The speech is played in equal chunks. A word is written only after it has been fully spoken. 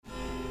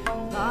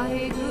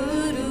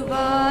Waheguru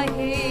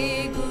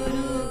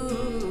Waheguru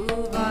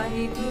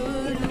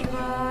Waheguru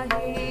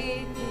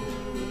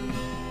Waheguru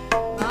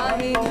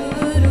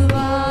Waheguru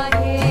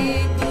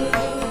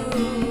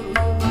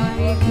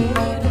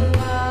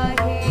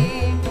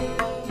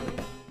Waheguru.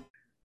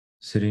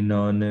 Sri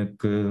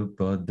Nanak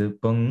pad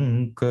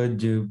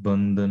pankaj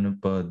bandan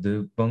pad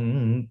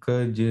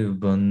pankaj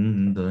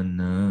bandan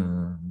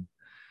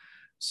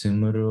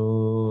simro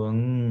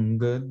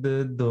angad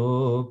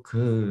dokh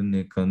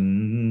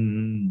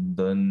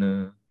nikandan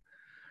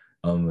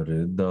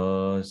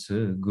Amrdas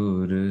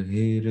gur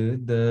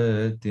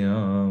hirday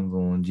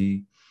tyavon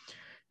ji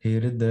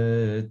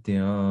hirday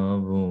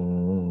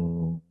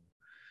tyavon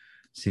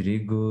Sri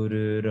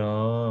Guru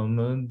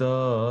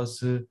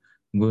Ramdas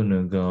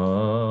Gun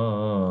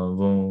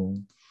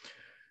gavon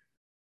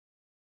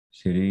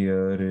Shri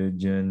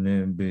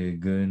Arjan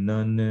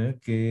Bignan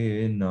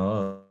ke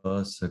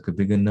nasak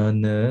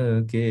Bignan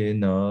ke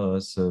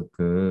nasak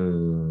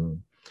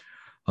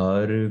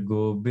Har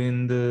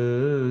Gobind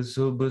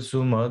Subh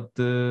Sumat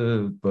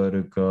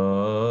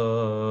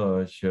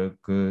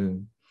Prakashak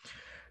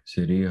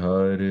Shri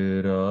Har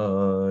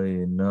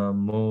Rai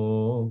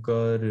Namo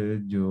Kar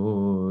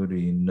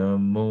Jori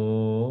Namo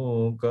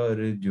Kar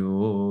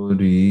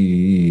Jori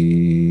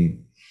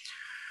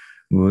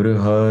Gur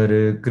Har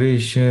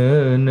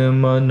Krishna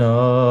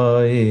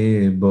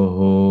Manaye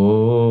Bahori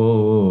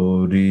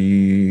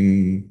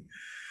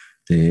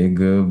Teg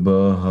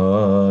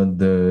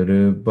Bahadur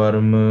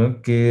Param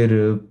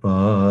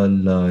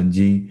Kirpala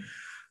Ji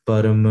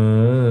Param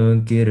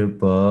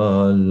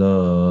Kirpala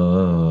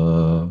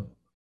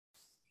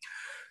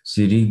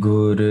Sri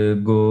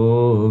Guru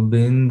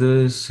Gobind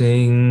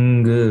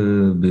Singh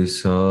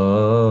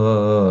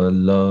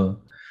Bisala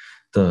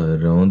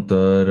Taron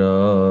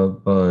Tara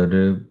Par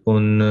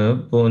Pun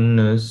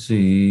Pun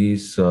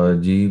Sisa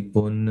Ji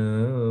Pun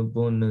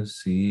Pun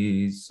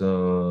Sisa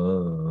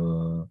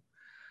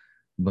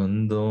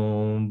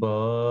Bandon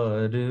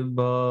Bar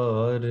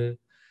Bar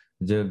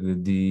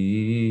Jagdisa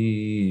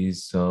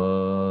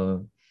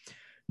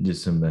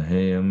Jismein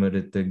hai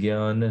Amrit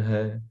Gyan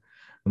hai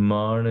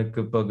Manak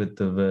Bhagat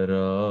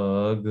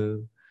Vairag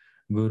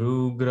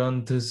Guru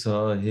Granth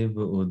Sahib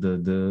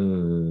Udad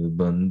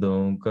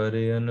Bandon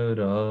Kare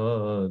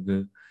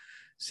Anurag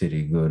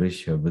Sri Gur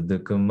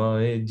Shabd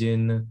Kamaye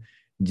Jin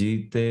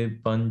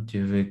Jeete Panch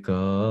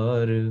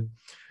Vikar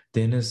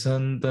Tin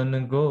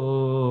Santan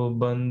Go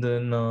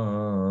Bandana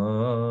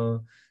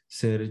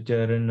Sir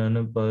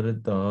Charanan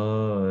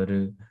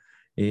Partar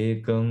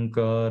Ek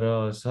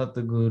Ankara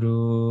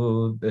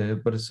Satguru Teh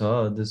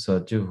Prasad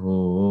Sach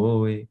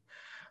Hoy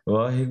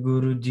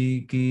Vaheguru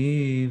Ji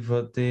ki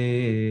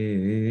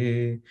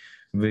Fateh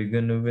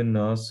Vign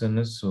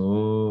Vinasan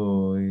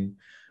Soy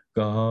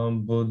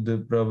Kahan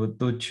Buddh Prabh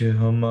Tuch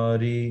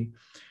Hamari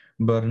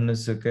Barn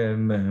Sake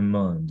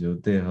Mehman Jo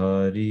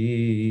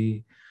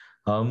Tihari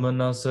Ham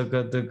na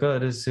sakat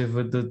kar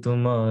sifat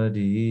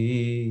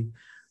tumhari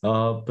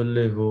Aap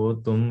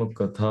leho tum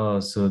katha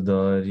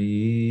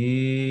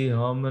sudari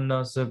Ham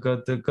na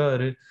sakat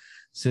kar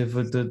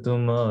sifat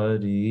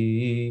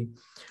tumhari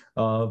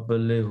Aap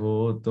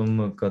leho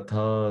tum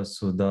katha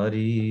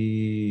sudari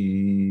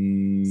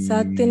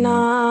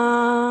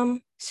Satnam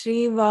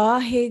Shri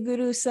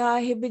Waheguru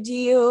ਸਾਹਿਬ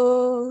JIO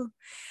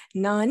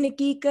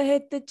Nanaki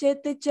ਕਹਿਤ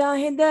ਚਿਤ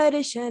ਚਾਹੇ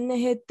ਦਰਸ਼ਨ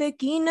ਹਿਤ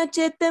ਕੀਨ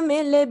ਚਿਤ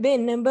ਮਿਲ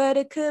ਬਿਨ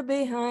ਬਰਖ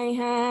ਬਿਹਾਏ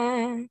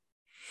ਹੈ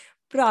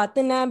ਪ੍ਰਾਤ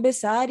ਨ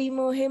ਬਿਸਾਰੀ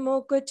ਮੋਹਿ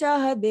ਮੋਕ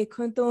ਚਾਹ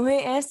ਦੇਖੋ ਤੋਹੇ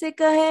ਐਸੇ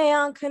ਕਹੇ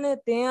ਆਂਖਨ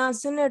ਤੇ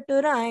ਆਸਨ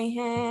ਟੁਰਾਏ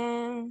ਹੈ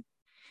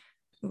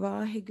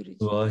ਵਾਹਿਗੁਰੂ ਜੀ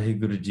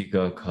ਵਾਹਿਗੁਰੂ ਜੀ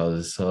ਕਾ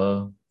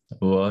ਖਾਲਸਾ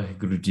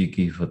ਵਾਹਿਗੁਰੂ ਜੀ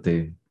ਕੀ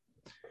ਫਤਿਹ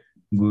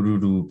Guru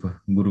Roop,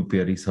 Guru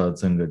Pyari Sadh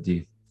Sangat Ji.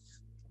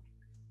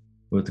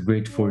 With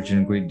great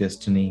fortune, great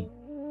destiny,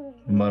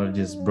 Maharaj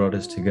has brought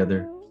us together.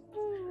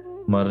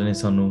 Maharaj ne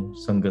sanu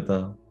sangat da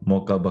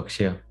mauka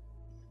bakshiya.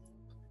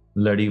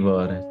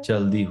 Ladiwar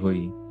chaldi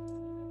hui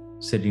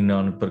Sri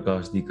Nanak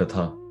Prakash di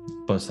katha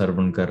pa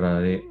sarvan kar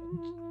rahe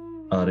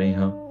aa rahe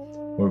hain.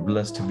 We're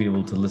blessed to be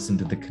able to listen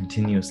to the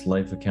continuous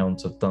life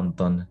accounts of Tan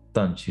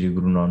Shri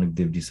Guru Nanak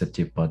Dev Ji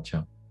Sache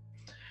Paatshah.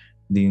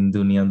 Deen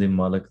Duniya de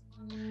Malik.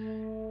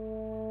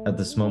 At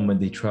this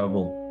moment, they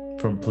travel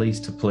from place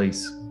to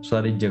place.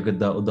 Sare jagat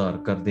da udar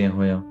kardiyan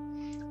hoya.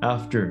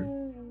 After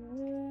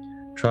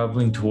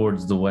traveling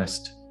towards the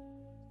west,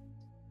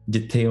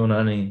 jithe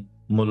ਉਹਨਾਂ ਨੇ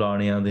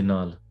ਮੁਲਾਣਿਆਂ ਦੇ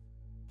ਨਾਲ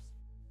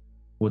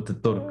with the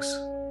Turks,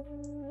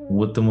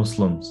 with the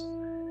Muslims,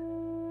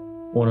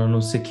 ਉਹਨਾਂ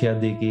ਨੂੰ ਸਿੱਖਿਆ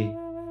ਦੇ ਕੇ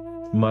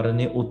ਮਹਾਰਾਜ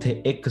ਨੇ ਉੱਥੇ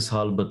 1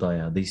 ਸਾਲ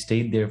ਬਤਾਇਆ. They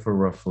stayed there for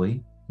roughly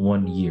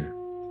 1 year.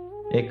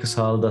 1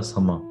 ਸਾਲ ਦਾ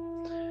ਸਮਾਂ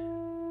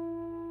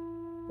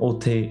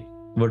ਉੱਥੇ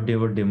ਵੱਡੇ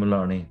ਵੱਡੇ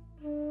ਮੁਲਾਣੇ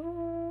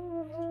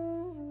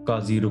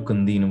ਕਾਜ਼ੀ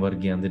ਰੁਕਨਦੀਨ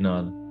ਵਰਗਿਆਂ ਦੇ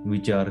ਨਾਲ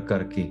ਵਿਚਾਰ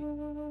ਕਰਕੇ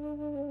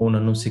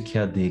ਉਹਨਾਂ ਨੂੰ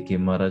ਸਿੱਖਿਆ ਦੇ ਕੇ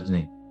ਮਹਾਰਾਜ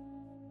ਨੇ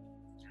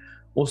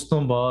ਉਸ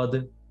ਤੋਂ ਬਾਅਦ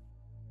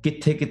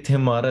ਕਿੱਥੇ ਕਿੱਥੇ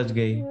ਮਹਾਰਾਜ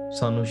ਗਏ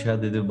ਸਾਨੂੰ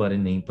ਸ਼ਾਇਦ ਇਹਦੇ ਬਾਰੇ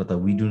ਨਹੀਂ ਪਤਾ.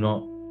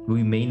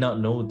 We may not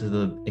know to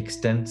the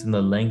extents and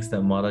the lengths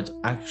that Maharaj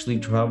actually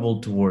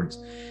traveled towards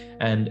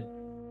and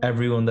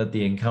everyone that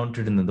they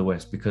encountered in the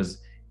West, because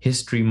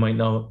history might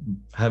not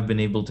have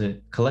been able to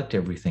collect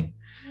everything.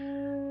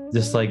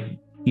 Just like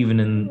even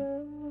in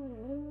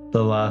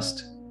the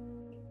last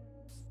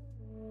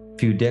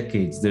few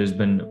decades, there's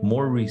been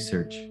more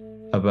research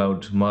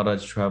about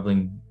Maharaj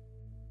traveling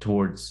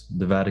towards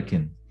the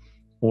Vatican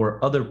or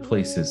other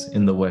places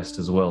in the West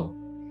as well.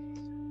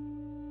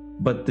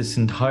 But this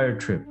entire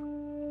trip,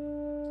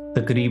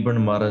 ਤਕਰੀਬਨ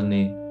ਮਹਾਰਾਜ ਨੇ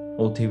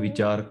ਉੱਥੇ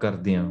ਵਿਚਾਰ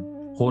ਕਰਦਿਆਂ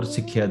ਹੋਰ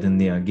ਸਿੱਖਿਆ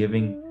ਦਿੰਦਿਆਂ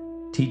giving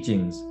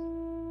teachings,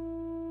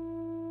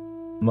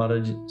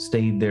 Maharaj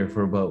stayed there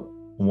for about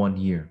 1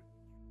 year.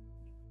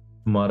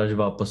 Maharaj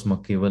ਵਾਪਸ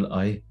ਮੱਕੇ ਵੱਲ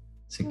ਆਏ,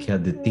 ਸਿੱਖਿਆ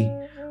ਦਿੱਤੀ।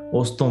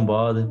 ਉਸ ਤੋਂ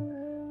ਬਾਅਦ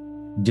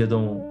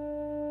ਜਦੋਂ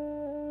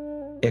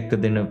ਇੱਕ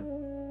ਦਿਨ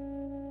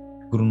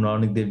ਗੁਰੂ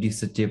ਨਾਨਕ ਦੇਵ ਜੀ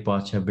ਸੱਚੇ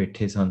ਪਾਤਸ਼ਾਹ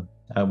ਬੈਠੇ ਸਨ,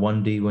 one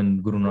day when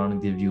Guru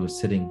Nanak Dev Ji was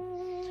sitting,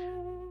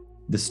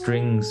 the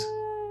strings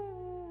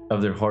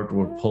of their heart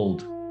were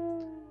pulled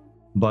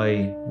by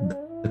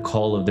the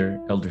call of their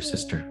elder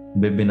sister,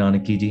 Bebe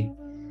Nanaki ji.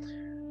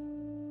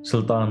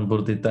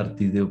 Sultanpur ਦੀ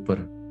ਧਰਤੀ ਦੇ ਉੱਪਰ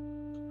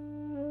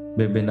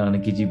ਬੇਬੇ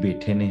ਨਾਨਕੀ ਜੀ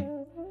ਬੈਠੇ ਨੇ,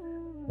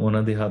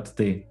 ਉਹਨਾਂ ਦੇ ਹੱਥ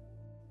ਤੇ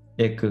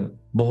ਇੱਕ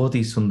ਬਹੁਤ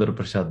ਹੀ ਸੁੰਦਰ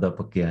ਪ੍ਰਸ਼ਾਦਾ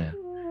ਪੱਕਿਆ ਆ।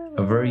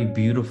 A very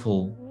beautiful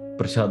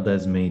prashada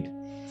is made.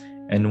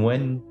 And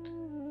when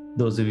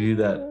those of you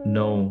that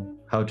know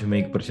how to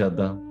make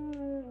prashada,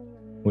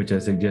 which I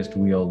suggest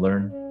we all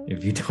learn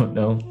if you don't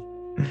know,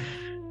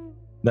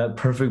 that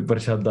perfect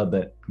prashada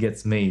that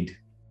gets made,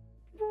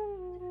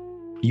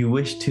 you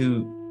wish to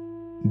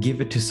give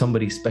it to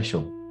somebody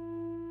special.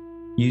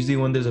 Usually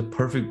when there's a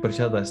perfect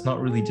prashada, it's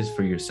not really just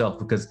for yourself,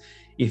 because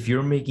if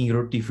you're making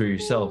roti for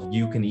yourself,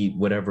 you can eat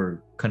whatever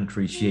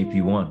country shape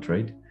you want,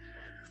 right?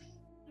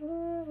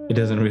 It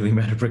doesn't really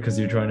matter because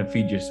you're trying to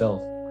feed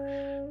yourself.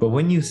 But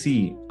when you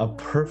see a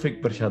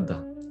perfect prashada,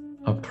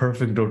 a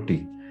perfect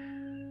roti,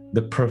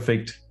 the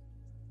perfect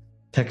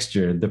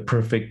texture, the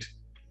perfect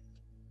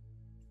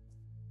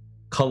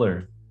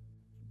color,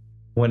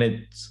 when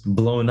it's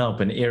blown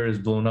up and air is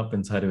blown up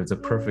inside of it, it's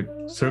a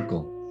perfect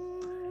circle,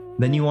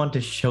 then you want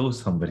to show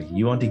somebody,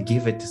 you want to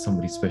give it to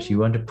somebody special, you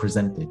want to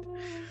present it.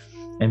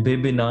 And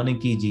Bebe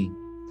Nanaki ji,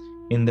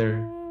 in their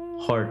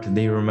heart,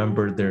 they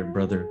remembered their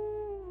brother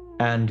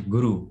and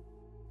Guru,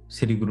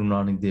 Sri Guru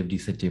Nanak Dev Ji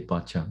Sache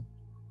Pacha.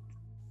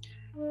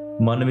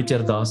 ਮਨ ਵਿੱਚ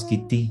ਅਰਦਾਸ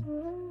ਕੀਤੀ,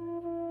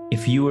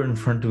 if you were in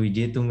front of me,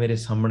 ਜੇ ਤੂੰ ਮੇਰੇ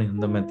ਸਾਹਮਣੇ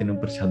ਹੁੰਦਾ, ਮੈਂ ਤੈਨੂੰ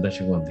ਪ੍ਰਸ਼ਾਦਾ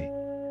ਛਕਾਉਂਦੀ।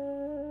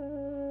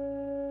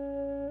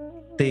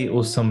 ਤੇ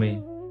ਉਸ ਸਮੇਂ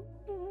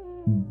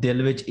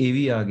ਦਿਲ ਵਿੱਚ ਇਹ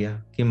ਵੀ ਆ ਗਿਆ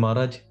ਕਿ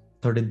ਮਹਾਰਾਜ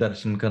ਤੁਹਾਡੇ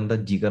ਦਰਸ਼ਨ ਕਰਨ ਦਾ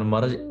ਜੀ ਕਰ,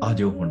 ਮਹਾਰਾਜ ਆ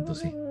ਜਾਓ ਹੁਣ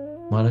ਤੁਸੀਂ,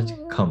 ਮਹਾਰਾਜ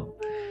come.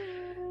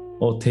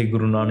 ਉੱਥੇ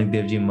ਗੁਰੂ ਨਾਨਕ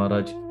ਦੇਵ ਜੀ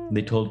ਮਹਾਰਾਜ,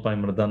 they told Bhai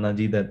Mardana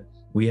ji that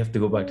we have to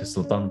go back to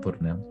Sultanpur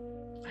now.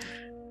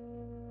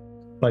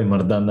 Bhai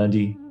Mardana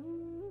ji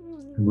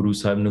Guru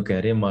Sahib ਨੂੰ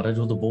ਕਹਿ ਰਹੇ, ਮਹਾਰਾਜ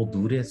ਉਹ ਤਾਂ ਬਹੁਤ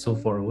ਦੂਰ ਹੈ, so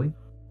far away,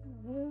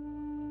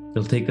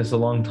 it'll take us a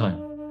long time.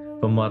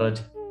 ਪਰ ਮਹਾਰਾਜ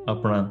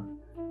ਆਪਣਾ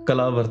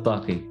ਕਲਾ ਵਰਤਾ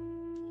ਕੇ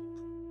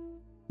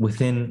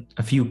within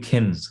a few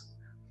kins,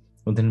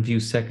 within a few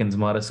seconds,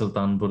 ਮਹਾਰਾਜ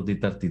ਸੁਲਤਾਨਪੁਰ ਦੀ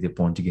ਧਰਤੀ ਤੇ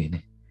ਪਹੁੰਚ ਗਏ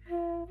ਨੇ।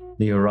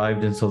 They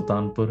arrived in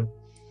Sultanpur.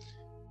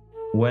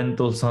 When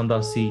Tulsan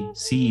Dasi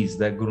sees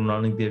that Guru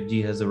Nanak Dev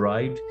Ji has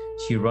arrived,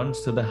 she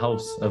runs to the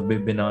house of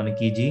Bebe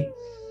Nanaki Ji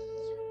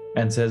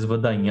and says,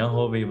 ਵਧਾਈਆਂ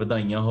ਹੋਵੇ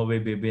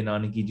Bebe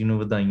Nanaki Ji ਨੂੰ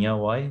ਵਧਾਈਆਂ।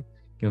 Why?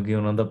 ਕਿਉਂਕਿ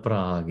ਉਹਨਾਂ ਦਾ ਭਰਾ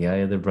ਆ ਗਿਆ,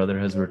 their brother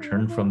has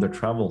returned from their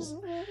travels.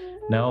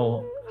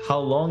 Now, how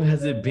long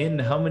has it been?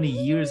 How many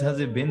years has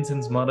it been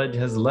since Maharaj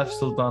has left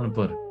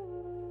Sultanpur?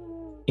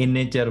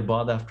 ਇੰਨੇ ਚਿਰ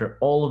ਬਾਅਦ, after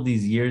all of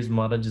these years,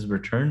 Maharaj has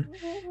returned.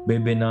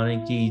 Bebe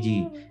Nanaki Ji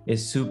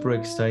is super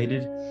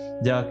excited.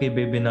 ਜਾ ਕੇ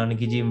Bebe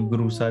Nanaki Ji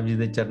Guru Sahib ji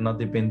ਦੇ ਚਰਨਾਂ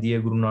ਤੇ ਪੈਂਦੀ ਹੈ।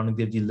 Guru Nanak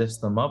Dev Ji lifts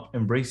them up,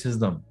 embraces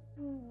them.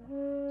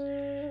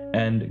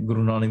 And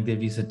Guru Nanak Dev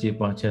Ji Sache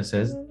Pacha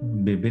says,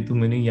 Bebe, tu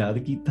mainu yaad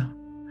kita.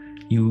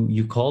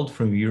 You called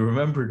for me, you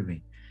remembered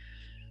me.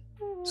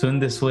 So in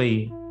this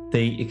way,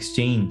 they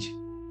exchange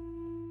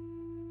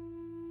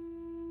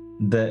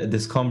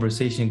this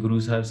conversation. Guru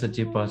Sahib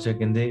Sache Pacha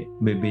kende,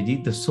 Bebe ji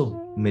dasso,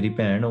 meri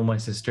bhain, oh my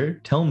sister,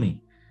 tell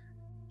me,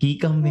 ki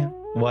kam hai?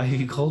 Why have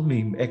you called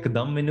me?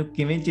 Ekdam mainu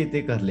kiਵੇਂ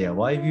ਚੇਤੇ ਕਰ ਲਿਆ?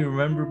 Why have you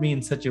remembered me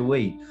in such a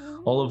way?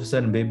 All of a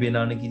sudden, Bebe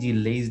Nanaki Ji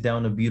lays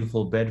down a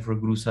beautiful bed for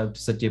Guru Sahib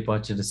Sache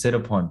Pacha to sit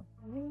upon.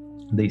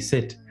 They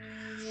sit.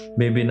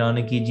 Bebe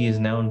Nanaki Ji is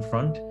now in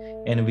front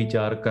and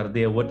vichar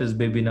karde. What does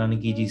Bebe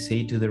Nanaki Ji say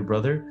to their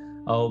brother?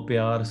 Aao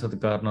pyar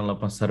satkar ਨਾਲ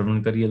ਆਪਾਂ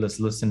ਸਰਵਣ ਕਰੀਏ. Let's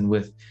listen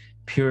with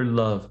pure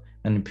love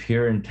and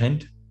pure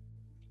intent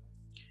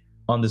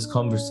on this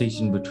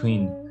conversation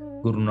between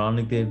Guru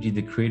Nanak Dev Ji,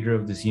 the creator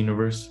of this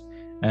universe,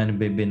 and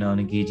Bebe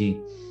Nanaki Ji,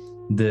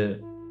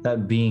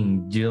 that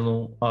being jilo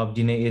aap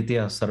ji ne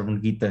itihas sarvan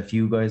kita. If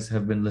you guys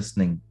have been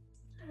listening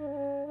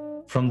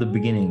from the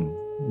beginning,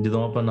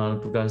 ਜਦੋਂ ਆਪਾਂ ਨਾਨਕ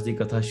ਪ੍ਰਕਾਸ਼ ਦੀ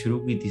ਕਥਾ ਸ਼ੁਰੂ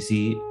ਕੀਤੀ ਸੀ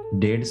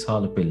 1.5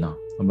 ਸਾਲ ਪਹਿਲਾਂ,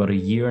 about a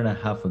year and a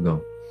half ago,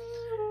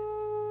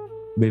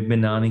 Bebe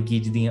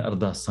Nanaki Ji ਦੀਆਂ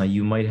ਅਰਦਾਸਾਂ,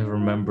 you might have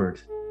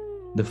remembered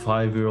the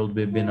 5-year-old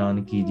Bebe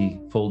Nanaki Ji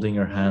folding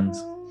her hands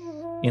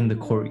in the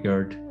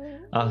courtyard,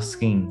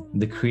 asking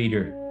the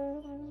Creator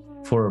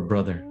for a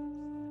brother,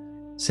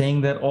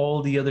 saying that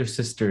all the other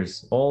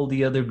sisters, all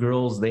the other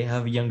girls, they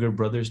have younger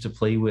brothers to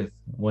play with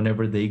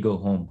whenever they go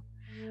home.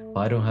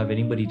 I don't have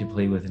anybody to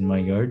play with in my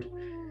yard.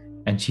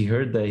 And she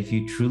heard that if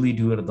you truly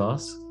do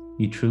ardas,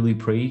 you truly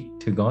pray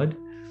to God,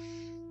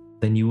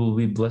 then you will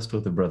be blessed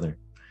with a brother.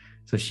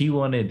 So she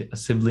wanted a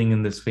sibling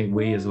in this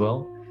way as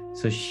well.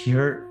 So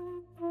her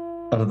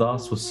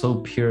ardas was so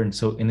pure and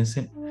so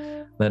innocent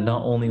that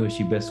not only was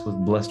she blessed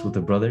with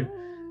a brother,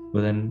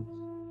 but then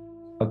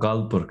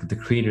Akal Purkh, the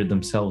creator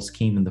themselves,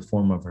 came in the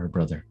form of her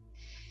brother.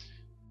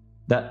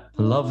 That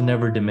love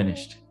never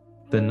diminished.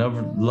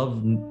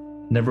 Love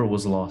never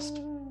was lost.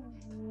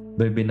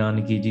 Bebe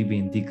Nanaki ji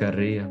beinti kar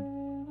rahe hai.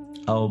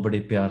 Aao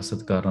bade pyar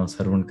satkaar naal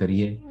sarvan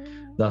kariye.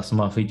 Das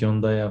maafi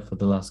chaਹੁੰਦਾ hai for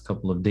the last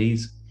couple of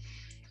days.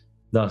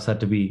 Das had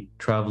to be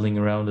traveling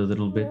around a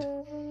little bit.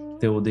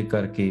 ਤੇ ਉਹਦੇ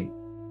ਕਰਕੇ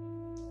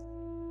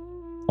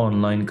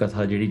online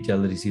ਕਥਾ ਜਿਹੜੀ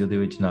ਚੱਲ ਰਹੀ ਸੀ ਉਹਦੇ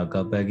ਵਿੱਚ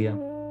ਨਾਗਾ ਪੈ ਗਿਆ.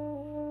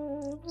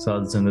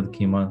 ਸਾਧ ਸੰਗਤ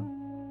ਖੇਮਾ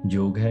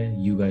ਯੋਗ ਹੈ.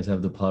 You guys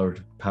have the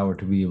power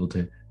to be able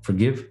to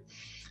forgive.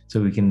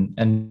 So we can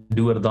and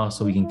do ardas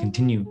so we can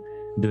continue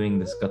doing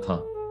this katha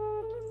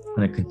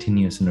on a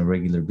continuous and a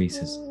regular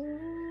basis.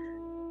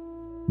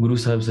 Guru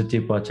Sahib Sache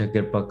Pacha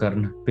Kirpa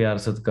Karan Pyar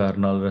Satkar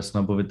Nal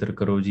Rasna Pavitr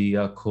Karo Ji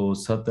Akho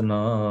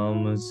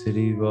Satnam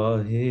Sri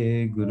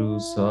Vahe Guru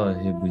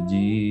Sahib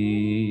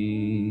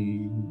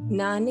Ji.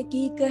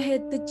 Nanaki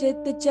कहत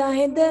चित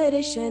चाहे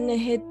दर्शन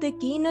हित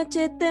की न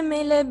चित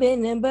मिले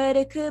बिन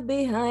बरख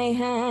बिहाए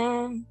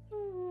हैं.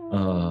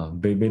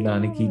 Bebe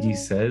Nanaki ji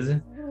says,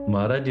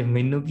 Maharaj,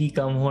 menu ki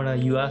kam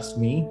hona? You asked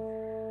me,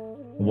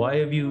 why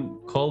have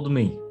you called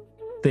me?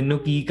 Tenu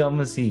ki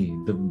kam si?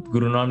 The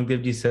Guru Nanak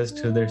Dev Ji says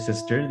to their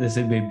sister, they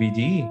say, Bebe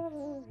ji,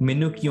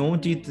 menu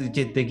kyon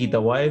chitte kita?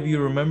 Why have you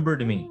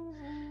remembered me?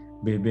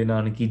 Bebe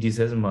Nanaki ji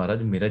says,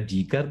 Maharaj, mera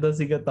ji karda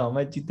siga ta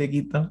main chitte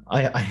kita.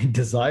 I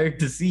desired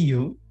to see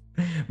you.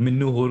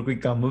 Menu hor koi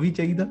kam bhi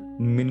chahida.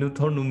 Menu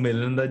thonu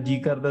milan da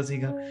ji karda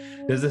siga.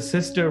 Does a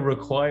sister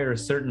require a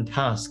certain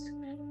task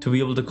to be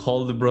able to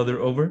call the brother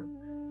over?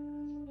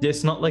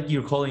 It's not like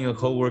you're calling a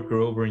co-worker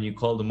over and you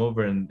call them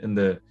over and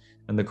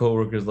the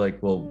co-worker's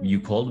like, well, you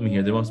called me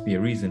here, there must be a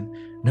reason.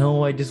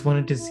 No, I just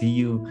wanted to see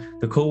you.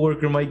 The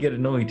co-worker might get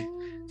annoyed.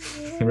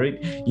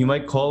 Right? You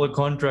might call a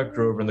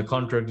contractor over and the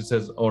contractor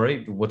says, all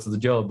right, what's the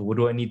job? What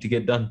do I need to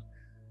get done?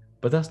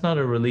 But that's not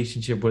a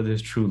relationship where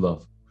there's true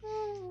love.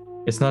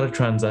 It's not a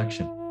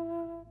transaction.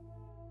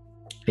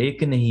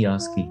 Ek nahi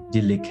aski,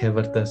 je likhe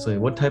varta soye.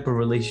 What type of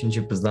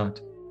relationship is that?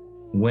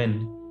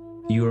 When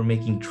you are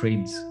making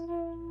trades,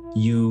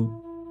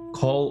 you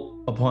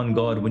call upon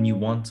God when you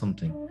want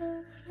something.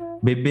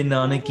 Bebe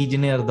Nanaki ji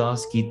ne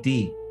ardas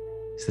ਕੀਤੀ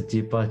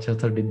ਸੱਚੇ ਪਾਤਸ਼ਾਹ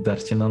ਤੁਹਾਡੇ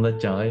ਦਰਸ਼ਨਾਂ ਦਾ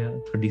ਚਾਹ ਆ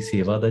ਤੁਹਾਡੀ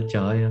ਸੇਵਾ ਦਾ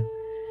ਚਾਹ ਆ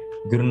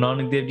Guru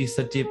Nanak Dev Ji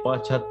ਸੱਚੇ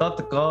ਪਾਤਸ਼ਾਹ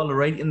tatkal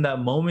right in that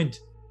moment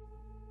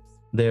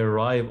they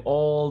arrive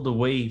all the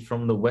way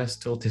from the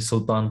west ਉੱਥੇ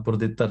ਸੁਲਤਾਨਪੁਰ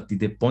ਦੇ ਧਰਤੀ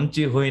ਤੇ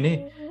ਪਹੁੰਚੇ ਹੋਏ ਨੇ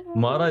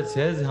ਮਹਾਰਾਜ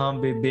says ਹਾਂ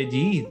ਬੇਬੇ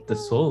ਜੀ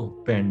ਦੱਸੋ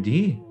ਭੈਣ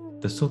ਜੀ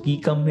ਦੱਸੋ ਕੀ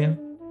ਕੰਮ ਆ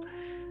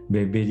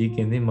Bebe ji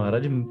ਕਹਿੰਦੇ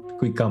ਮਹਾਰਾਜ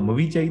ਕੋਈ ਕੰਮ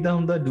ਵੀ ਚਾਹੀਦਾ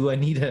ਹੁੰਦਾ do I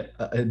need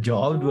a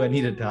job do I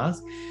need a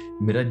task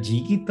ਮੇਰਾ ਜੀ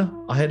ਕੀਤਾ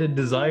I had a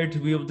desire to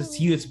be able to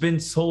see you it's been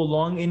so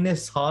long ਇੰਨੇ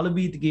ਸਾਲ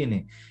ਬੀਤ ਗਏ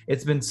ਨੇ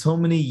it's been so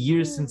many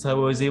years since I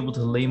was able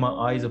to lay my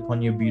eyes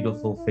upon your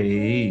beautiful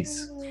face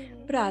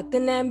प्रात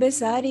ने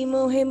बेसारी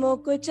मोहे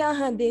मोको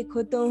चाह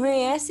देखो तुम्हें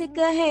ऐसे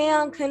कहे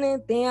आंखन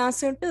ते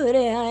आंसू टुर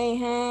आए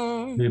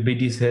हैं Bebe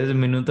ji says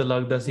ਮੈਨੂੰ ਤਾਂ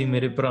ਲੱਗਦਾ ਸੀ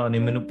ਮੇਰੇ ਭਰਾ ਨੇ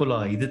ਮੈਨੂੰ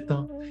ਭੁਲਾ ਹੀ ਦਿੱਤਾ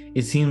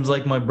it seems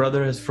like my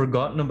brother has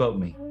forgotten about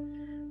me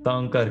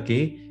ਤਾਂ ਕਰਕੇ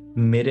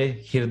ਮੇਰੇ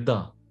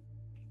ਹਿਰਦਾ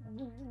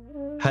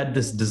had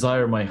this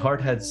desire my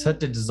heart had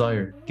such a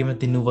desire ਕਿ ਮੈਂ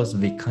ਤੈਨੂੰ ਬਸ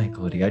ਵੇਖਾਂ ਇੱਕ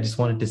ਵਾਰੀ I just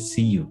wanted to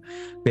see you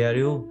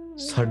ਪਿਆਰਿਓ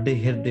ਸਾਡੇ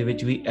ਹਿਰਦੇ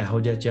ਵਿੱਚ ਵੀ ਇਹੋ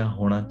ਜਿਹਾ ਚਾਹ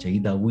ਹੋਣਾ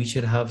ਚਾਹੀਦਾ we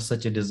should have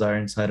such a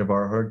desire inside of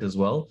our heart as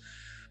well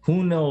who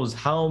knows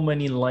how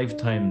many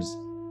lifetimes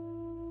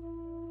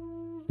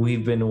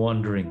we've been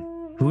wandering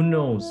who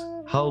knows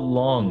how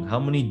long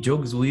how many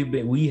jugs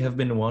we have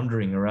been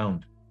wandering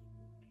around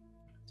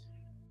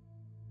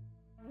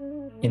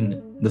in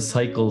the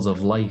cycles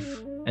of life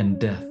and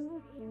death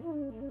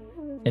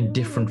in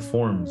different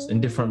forms in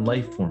different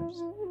life forms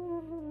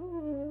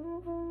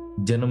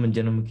janam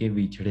janam ke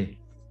vichde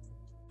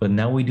but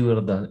now we do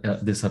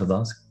this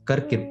ardas kar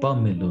kirpa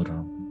milo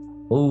ram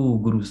oh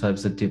Guru Sahib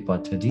Sache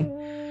Pacha ji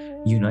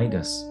unite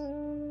us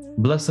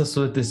bless us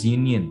with this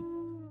union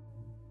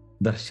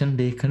darshan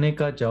dekhne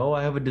ka chao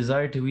I have a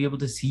desire to be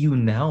able to see you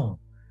now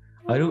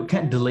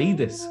can't delay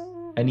this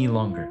any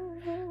longer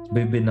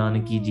Bebe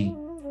Nanaki ji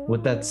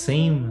with that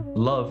same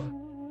love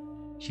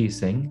she's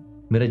saying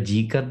मेरा जी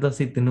करदा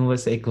सी तैनू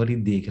बस एक बारी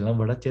देख ला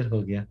बड़ा चिर हो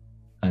गया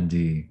हाँ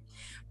जी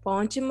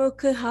पहुंच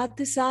मुख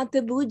हाथ साथ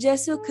बूझे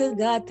सुख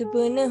गाथ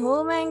पुन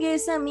होवेंगे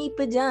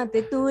समीप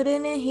जाते दूर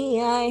नहीं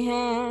आए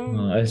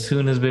हैं as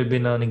soon as Bebe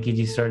Nanaki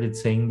ji started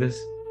saying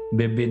this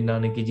Bebe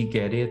Nanaki ji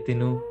कह रहे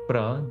तैनू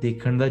भरा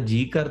देखण दा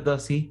जी करदा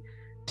सी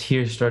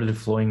tears started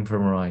flowing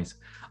from her eyes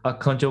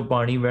ਅੱਖਾਂ ਚੋਂ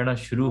ਪਾਣੀ ਵਹਿਣਾ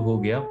ਸ਼ੁਰੂ ਹੋ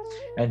ਗਿਆ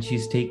and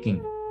she's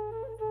taking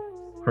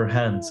her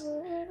hands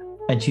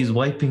and she's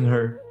wiping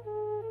her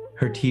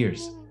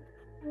tears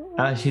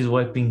as she's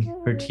wiping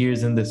her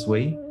tears in this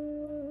way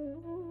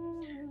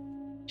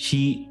she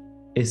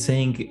is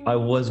saying I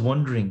was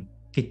wondering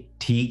कि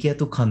ठीक है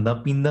तू खांदा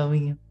पींदा भी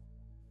है?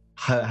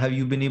 Have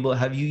you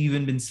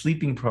even been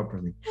sleeping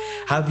properly?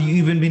 Have you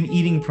even been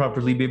eating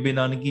properly? Bebe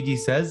Nanaki ji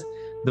says,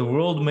 the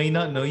world may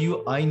not know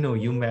you, I know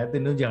you, मैं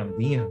तेनू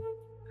जानदी हां,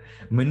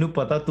 मैनू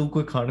पता तू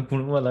कोई खान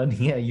खून वाला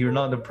नहीं है, you're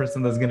not the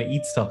person that's going to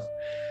eat stuff.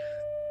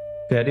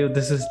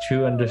 This is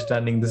true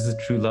understanding, this is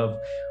true love.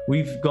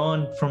 We've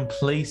gone from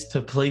place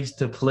to place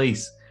to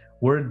place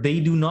where they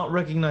do not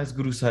recognize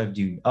Guru Sahib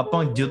Ji.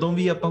 ਆਪਾਂ ਜਦੋਂ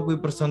ਵੀ ਆਪਾਂ ਕੋਈ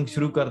ਪ੍ਰਸੰਗ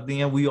ਸ਼ੁਰੂ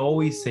ਕਰਦੇ ਹਾਂ, we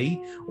always say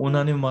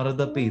ਉਹਨਾਂ ਨੇ ਮਹਾਰਾਜ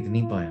ਦਾ ਭੇਦ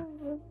ਨਹੀਂ ਪਾਇਆ.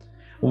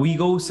 We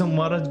go, some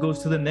Maharaj goes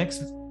to the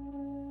next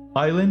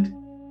island,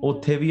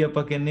 ਉੱਥੇ ਵੀ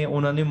ਆਪਾਂ ਕਹਿੰਦੇ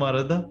ਉਹਨਾਂ ਨੇ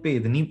ਮਹਾਰਾਜ ਦਾ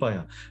ਭੇਦ ਨਹੀਂ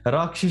ਪਾਇਆ,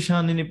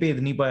 ਰਾਖਸ਼ਾਂ ਨੇ ਭੇਦ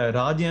ਨਹੀਂ ਪਾਇਆ,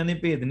 ਰਾਜਿਆਂ ਨੇ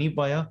ਭੇਦ ਨਹੀਂ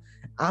ਪਾਇਆ.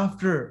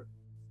 After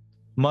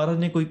ਮਹਾਰਾਜ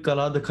ਨੇ ਕੋਈ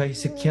ਕਲਾ ਦਿਖਾਈ,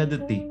 ਸਿੱਖਿਆ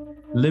ਦਿੱਤੀ,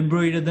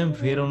 liberated them,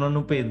 ਫਿਰ ਉਹਨਾਂ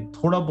ਨੂੰ ਭੇਦ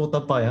ਥੋੜਾ ਬਹੁਤਾ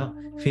ਪਾਇਆ,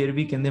 ਫਿਰ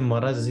ਵੀ ਕਹਿੰਦੇ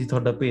ਮਹਾਰਾਜ ਅਸੀਂ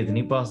ਤੁਹਾਡਾ ਭੇਦ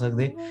ਨਹੀਂ ਪਾ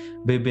ਸਕਦੇ.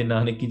 ਬੇਬੇ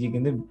ਨਾਨਕੀ ਜੀ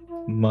ਕਹਿੰਦੇ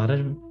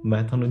ਮਹਾਰਾਜ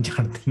ਮੈਂ ਤੁਹਾਨੂੰ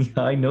ਜਾਣਦੀ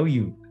ਹਾਂ, I know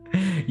you,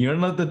 you're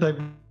not the type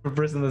of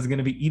person that's going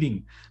to be eating,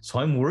 so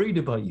I'm worried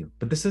about you.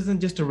 But this isn't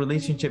just a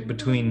relationship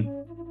between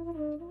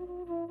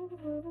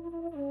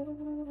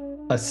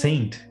a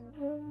saint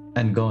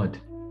and God.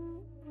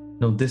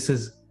 No, this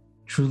is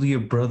truly a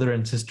brother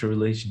and sister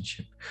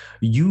relationship.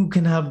 You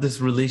can have this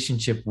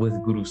relationship with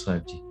Guru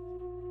Sahib Ji.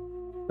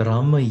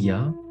 Ramaya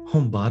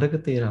hum barak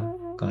tera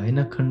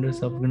kaina khandra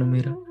sabgana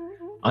mera.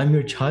 I'm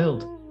your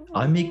child,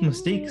 I make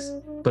mistakes,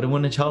 but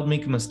when a child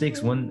makes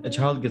mistakes, when a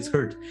child gets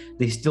hurt,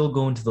 they still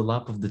go into the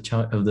lap of the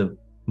child, of the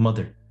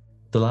mother,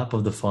 the lap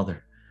of the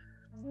father.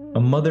 A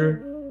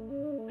mother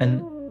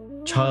and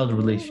child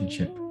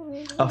relationship,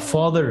 a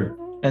father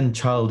and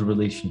child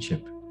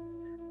relationship,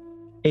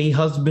 a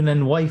husband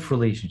and wife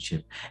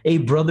relationship, a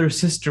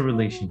brother-sister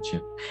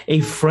relationship,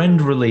 a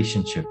friend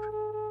relationship,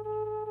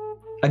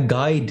 a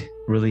guide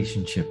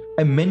relationship,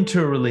 a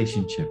mentor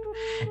relationship,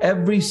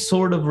 every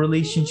sort of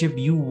relationship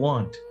you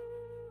want.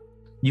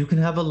 You can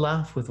have a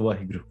laugh with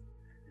Waheguru.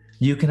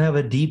 You can have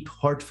a deep,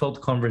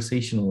 heartfelt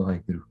conversation with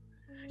Waheguru.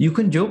 You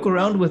can joke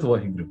around with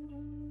Waheguru.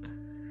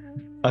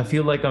 I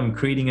feel like I'm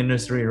creating a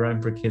nursery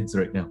rhyme for kids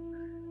right now.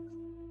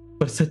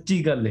 But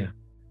sachi gal hai,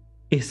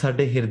 eh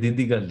sade hirde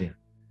di gal hai.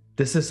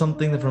 This is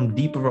something that from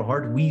deep of our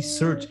heart we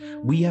search.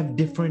 We have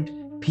different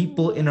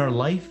people in our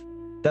life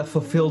that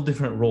fulfill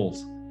different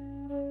roles.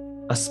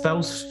 A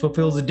spouse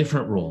fulfills a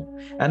different role,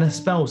 and a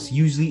spouse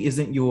usually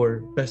isn't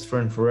your best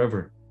friend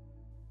forever,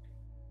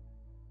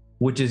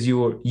 which is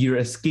you're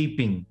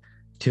escaping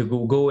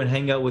to go and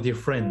hang out with your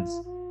friends,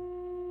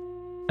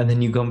 and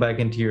then you come back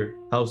into your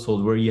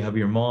household where you have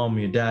your mom,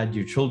 your dad,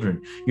 your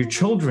children. Your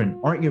children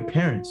aren't your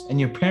parents, and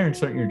your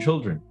parents aren't your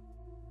children.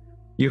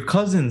 Your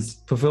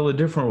cousins fulfill a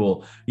different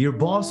role. Your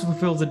boss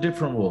fulfills a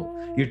different role.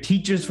 Your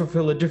teachers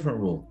fulfill a different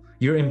role.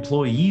 Your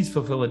employees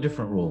fulfill a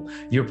different role.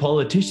 Your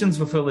politicians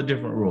fulfill a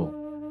different role.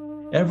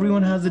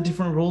 Everyone has a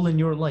different role in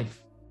your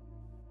life.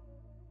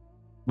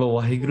 But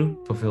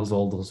Waheguru fulfills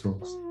all those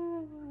roles.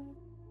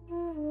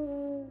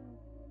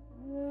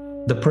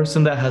 The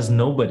person that has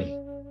nobody,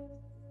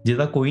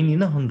 jida koi nahi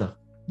na hunda,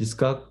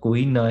 jiska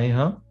koi na hai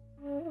ha,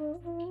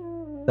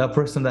 that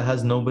person that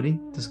has nobody,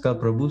 jiska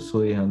Prabhu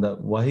soye ha,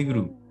 that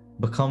Waheguru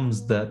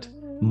becomes that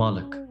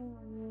Malik.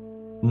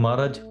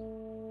 Maharaj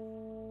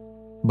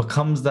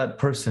becomes that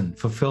person,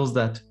 fulfills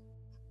that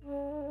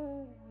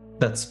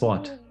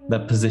spot,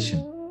 that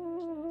position.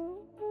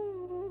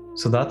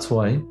 So that's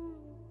why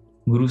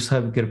Guru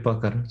Sahib Kirpa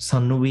kar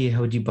sanu bhi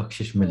eho ji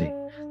bakshish mile,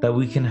 that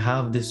we can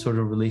have this sort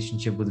of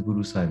relationship with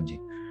Guru Sahib Ji.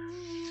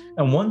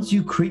 And once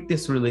you create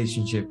this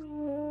relationship,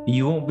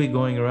 you won't be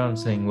going around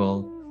saying,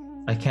 well,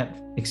 I can't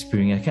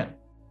experience, I can't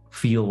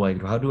feel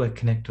Waheguru. How do I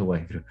connect to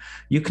Waheguru?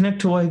 You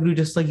connect to Waheguru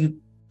just like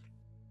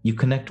you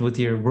connect with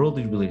your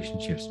worldly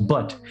relationships.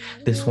 But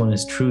this one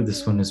is true,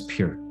 this one is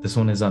pure, this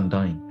one is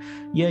undying.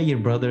 Yeah, your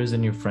brothers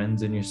and your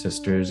friends and your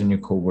sisters and your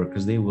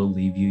co-workers, they will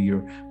leave you.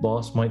 Your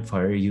boss might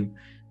fire you,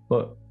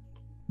 but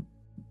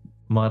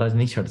Maharaj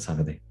nahi chhad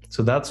sakde.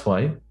 So that's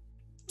why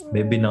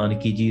Bebe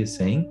Nanaki ji is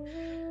saying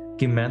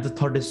ki main to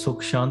thode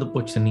sukh shant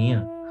puchhni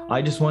hai.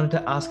 I just wanted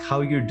to ask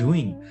how you're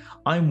doing.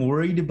 I'm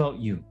worried about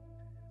you.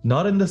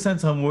 Not in the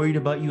sense I'm worried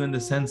about you in the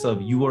sense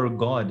of you are a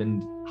God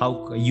and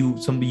how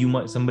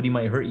somebody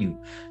might hurt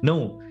you.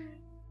 No,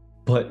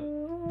 but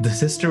the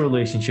sister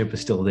relationship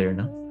is still there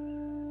now.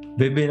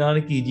 Bebe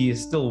Nanaki ji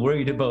is still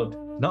worried about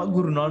not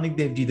Guru Nanak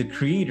Dev Ji, the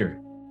creator,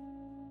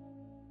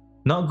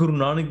 not Guru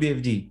Nanak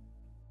Dev Ji,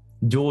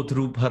 Jot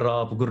Roop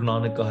Harap Guru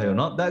Nanak Kahayo,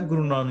 not that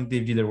Guru Nanak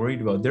Dev Ji they're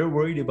worried about. They're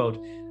worried about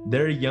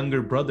their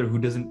younger brother who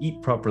doesn't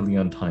eat properly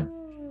on time.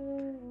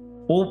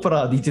 Oh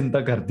ਭਰਾ ਦੀ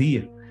ਚਿੰਤਾ ਕਰਦੀ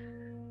ਹੈ.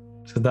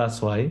 So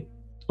that's why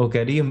ਉਹ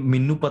ਕਹਿ ਰਹੀ ਹੈ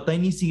ਮੈਨੂੰ ਪਤਾ ਹੀ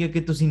ਨਹੀਂ ਸੀਗਾ ਕਿ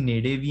ਤੁਸੀਂ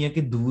ਨੇੜੇ ਵੀ ਆ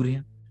ਕਿ ਦੂਰ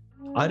ਆ.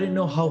 I didn't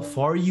know how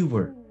far you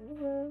were.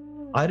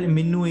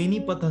 ਮੈਨੂੰ ਇਹ ਨਹੀਂ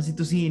ਪਤਾ ਸੀ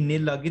ਤੁਸੀਂ ਇੰਨੇ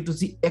ਲਾਗੇ,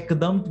 ਤੁਸੀਂ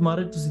ਇੱਕਦਮ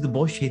ਮਹਾਰਾਜ ਤੁਸੀਂ ਤਾਂ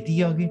ਬਹੁਤ ਛੇਤੀ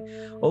ਆ ਗਏ.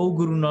 Oh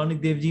Guru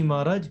Nanak Dev ji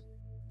Maharaj,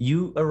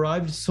 you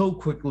arrived so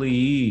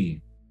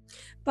quickly.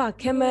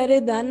 ਭਾਖੇ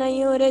Mardana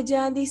ਯੋ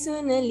ਰਜਾ ਦੀ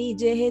ਸੁਨ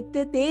ਲੀਜੇ ਹਿਤ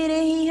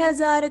ਤੇਰੇ ਹੀ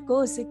ਹਜ਼ਾਰ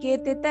ਕੋਸ ਕੇ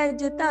ਤੇ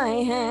ਤਜ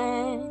ਤਾਏ ਹੈ.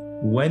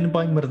 When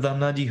Bhai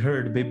Mardana ji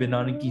heard Bebe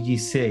Nanaki ji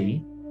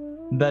say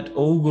that,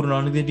 oh Guru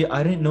Nanak Dev Ji,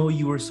 I didn't know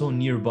you were so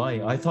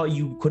nearby. I thought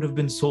you could have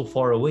been so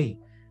far away.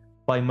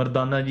 Bhai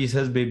Mardana ji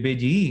says, Bebe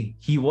ji,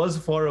 he was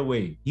far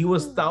away. He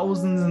was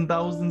thousands and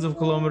thousands of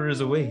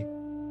kilometers away.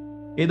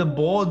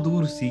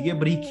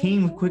 But he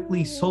came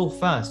quickly so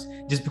fast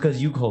just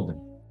because you called him.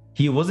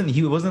 He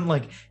wasn't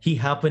like he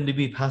happened to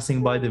be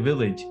passing by the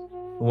village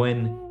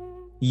when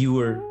you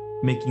were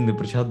making the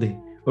prashade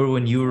or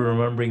when you were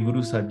remembering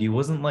Guru Sahib Ji. It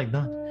wasn't like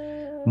that.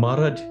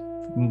 Maharaj,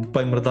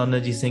 Bhai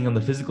Mardana ji saying on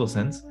the physical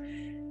sense,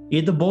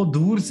 they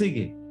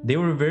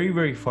were very,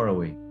 very far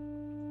away.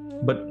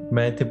 But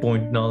I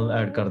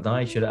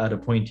should add a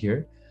point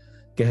here.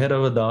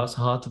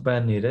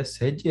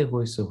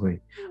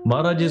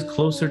 Maharaj is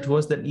closer to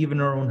us than even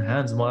our own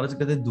hands. Maharaj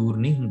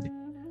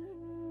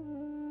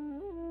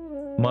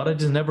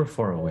is never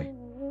far away.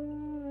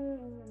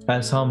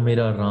 Aisa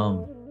mera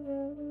Ram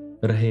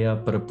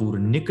rahya parapur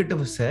nikat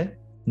vasai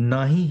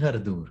nahi har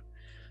dur.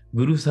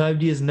 Guru Sahib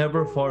Ji is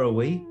never far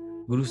away.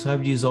 Guru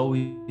Sahib Ji is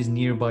always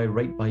nearby,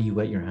 right by you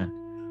at your hand.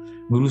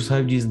 Guru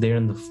Sahib Ji is there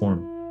in the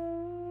form,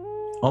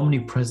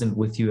 omnipresent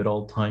with you at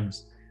all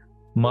times.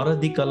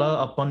 Maradi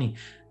kala apani,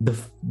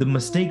 the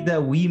mistake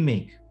that we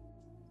make,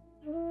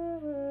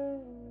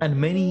 and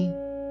many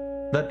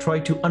that try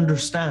to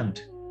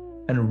understand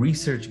and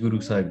research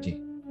Guru Sahib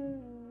Ji.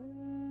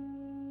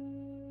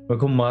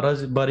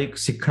 Maharaj bare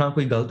sikhna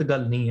koi galat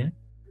gal nahi hai.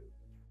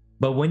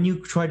 But when you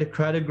try to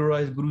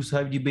categorize Guru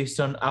Sahib Ji based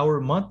on our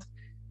mat,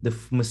 the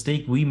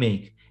mistake we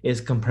make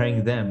is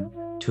comparing them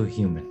to a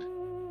human.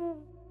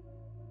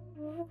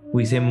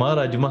 We say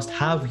Maharaj must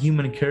have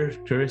human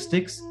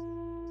characteristics,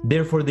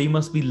 therefore they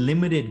must be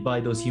limited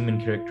by those human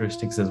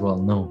characteristics as well.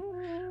 No.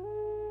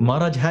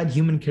 Maharaj had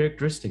human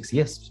characteristics,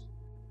 yes,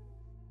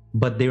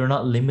 but they were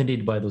not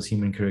limited by those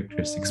human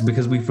characteristics,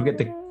 because we forget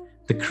the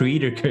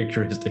creator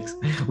characteristics.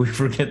 We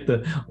forget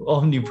the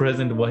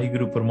omnipresent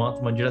Vaheguru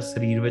Paramatma jada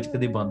sareer vich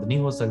kade band nahi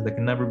ho sakda,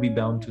 can never be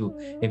bound to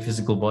a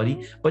physical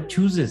body, but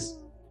chooses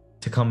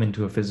to come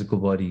into a physical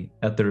body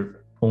at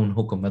their own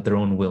hukum, at their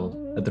own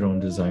will, at their own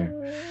desire.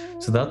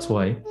 So that's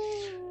why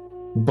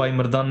Bhai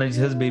Mardana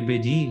says, Bebe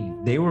ji,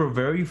 they were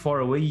very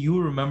far away.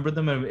 You remember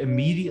them, and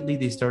immediately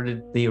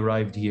they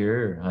arrived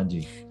here.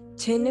 Hanji.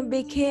 छिन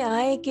बिखे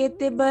आए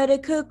केते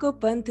बरख को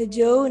पंथ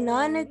जो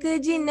नानक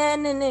जी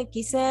नैनन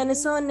की San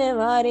सोने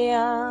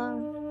वारिया.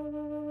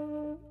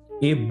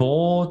 ये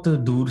बहुत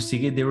दूर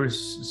सीगे. They were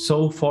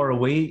so far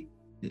away.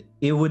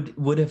 It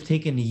would have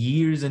taken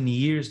years and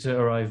years to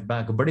arrive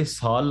back. बड़े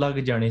साल लग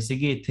जाने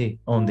सीगे इत्थे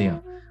आउंदियां.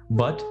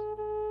 But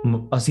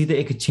ਅਸੀਂ ਤੇ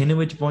ਇੱਕ ਛਿਨ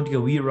ਵਿੱਚ ਪਹੁੰਚ ਗਏ.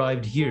 We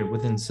arrived here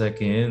within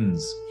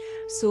seconds.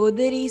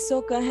 सोदरी सो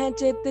कह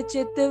चित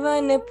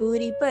चितवन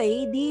पूरी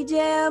पई दीजे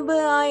अब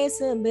आए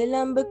सब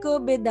बिलंब को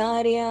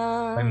बिदारिया.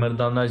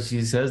 Mardana,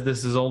 she says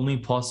this is only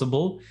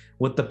possible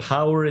with the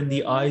power in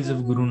the eyes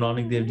of Guru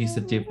Nanak Dev Ji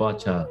Sache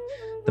Pacha.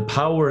 The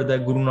power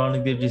that Guru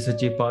Nanak Dev Ji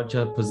Sache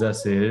Pacha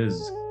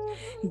possesses.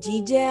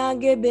 जीजे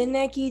आगे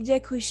बिना कीजे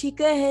खुशी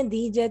कह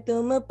दीजे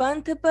तुम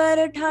पंथ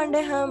पर ठंड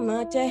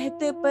हम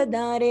चहत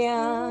पधारिया.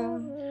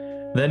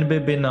 Then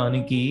Bebe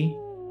Nanaki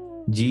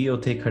ji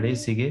ਉੱਥੇ ਖੜੇ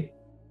ਸੀਗੇ,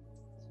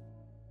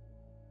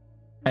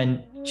 and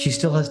she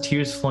still has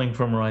tears flowing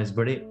from her eyes,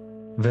 bade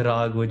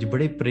virag vich,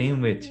 bade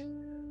prem vich,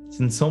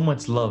 in so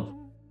much love.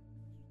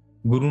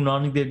 Guru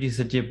Nanak Dev Ji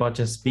Sache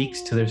Pacha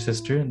speaks to their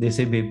sister. They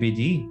say, Bebe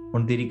ji,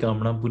 hun teri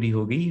kamna puri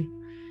ho gayi.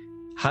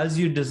 Has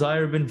your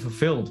desire been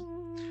fulfilled?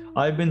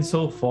 I've been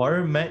so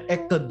far, main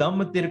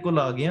ekdam tere kol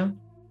aa gaya.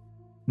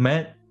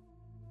 Main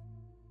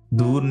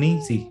dur nahi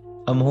si.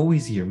 I'm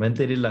always here. Main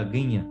tere lag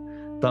gayi haan.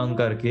 ਤਾਂ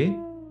ਕਰਕੇ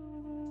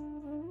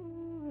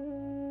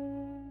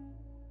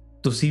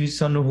ਤੁਸੀਂ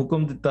ਸਾਨੂੰ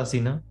ਹੁਕਮ ਦਿੱਤਾ ਸੀ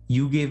ਨਾ.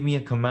 You gave me a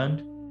command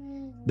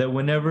that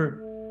whenever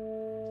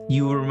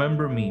you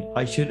remember me,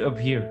 I should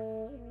appear.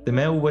 ਤੇ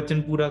ਮੈਂ ਉਹ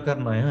ਵਚਨ ਪੂਰਾ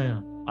ਕਰਨ ਆਇਆ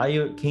ਹਾਂ. I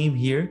came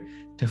here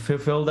to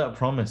fulfill that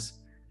promise.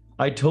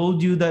 I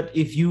told you that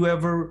if you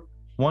ever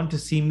want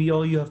to see me,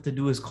 all you have to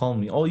do is call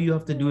me. All you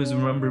have to do is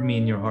remember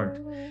me in your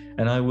heart,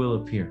 and I will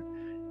appear.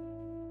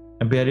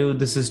 And Pyareo,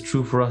 this is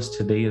true for us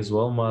today as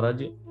well.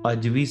 Maharaj,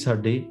 ਅੱਜ ਵੀ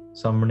ਸਾਡੇ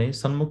ਸਾਹਮਣੇ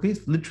ਸਨਮੁਖੀ,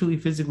 literally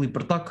physically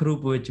ਪ੍ਰਤੱਖ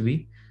ਰੂਪ ਵਿੱਚ ਵੀ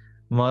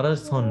ਮਹਾਰਾਜ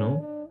ਤੁਹਾਨੂੰ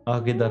ਆ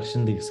ਕੇ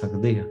ਦਰਸ਼ਨ ਦੇ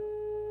ਸਕਦੇ ਆ.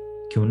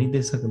 ਕਿਉਂ ਨਹੀਂ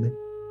ਦੇ ਸਕਦੇ?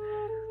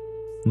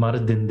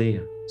 ਮਹਾਰਾਜ ਦਿੰਦੇ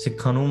ਆ.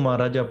 ਸਿੱਖਾਂ ਨੂੰ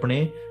ਮਹਾਰਾਜ ਆਪਣੇ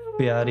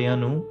ਪਿਆਰਿਆਂ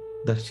ਨੂੰ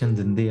ਦਰਸ਼ਨ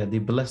ਦਿੰਦੇ ਆ.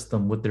 They bless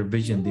them with their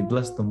vision. They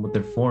bless them with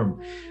their form.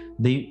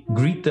 They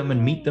greet them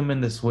and meet them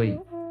in this way.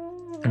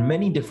 In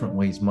many different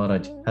ways,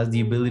 Maharaj has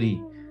the ability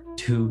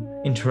to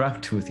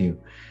interact with you.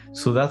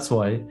 So that's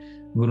why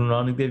Guru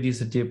Nanak Dev Ji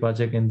Sache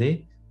Pacha ਕਹਿੰਦੇ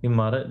ਕਿ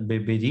ਮਹਾਰਾਜ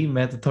ਬੇਬੇ ਜੀ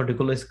ਮੈਂ ਤਾਂ ਤੁਹਾਡੇ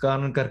ਕੋਲ ਇਸ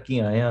ਕਾਰਨ ਕਰਕੇ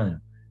ਆਇਆ ਹਾਂ.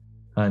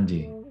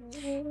 ਹਾਂਜੀ.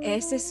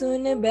 ऐसे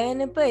सुन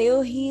बैन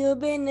पयो ही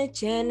बिन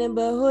चैन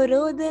बहु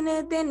रोदन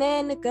ते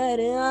नैन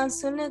कर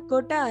आंसुन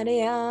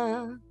कोटारिया.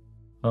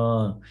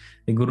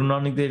 Guru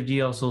Nanak Dev Ji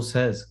also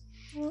says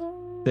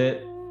that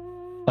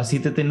ਅਸੀਂ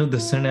ਤੇ ਤੈਨੂੰ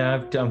ਦੱਸਣ ਆਇਆ.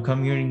 I'm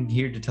coming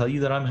here to tell you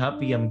that I'm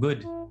happy, I'm good.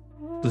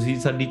 ਤੁਸੀਂ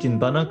ਸਾਡੀ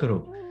ਚਿੰਤਾ ਨਾ ਕਰੋ.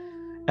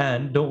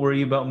 And don't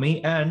worry about me.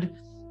 And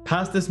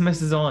pass this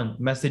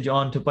message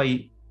on to Bhai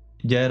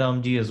Jai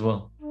Ram Ji as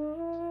well.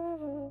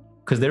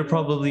 because they're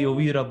probably ਉਹ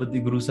ਵੀ ਰੱਬ ਦੇ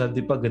ਗੁਰੂ ਸਾਹਿਬ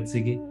ਦੇ ਭਗਤ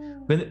ਸੀਗੇ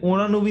ਕਹਿੰਦੇ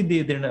ਉਹਨਾਂ ਨੂੰ ਵੀ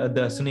ਦੇ ਦੇਣਾ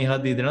ਦਾ ਸੁਨੇਹਾ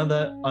ਦੇ ਦੇਣਾ ਦਾ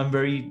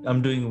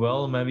I'm doing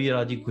well ਮੈਂ ਵੀ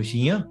ਰਾਜੀ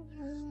ਖੁਸ਼ੀ ਹਾਂ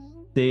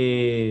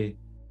ਤੇ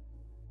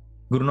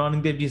Guru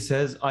Nanak Dev Ji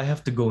says I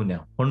have to go now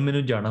ਹੁਣ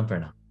ਮੈਨੂੰ ਜਾਣਾ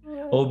ਪੈਣਾ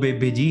oh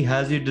Bebe ji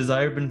has your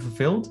desire been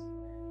fulfilled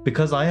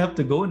because I have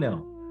to go now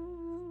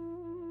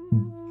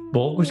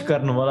ਬਹੁਤ ਕੁਝ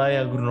ਕਰਨ ਵਾਲਾ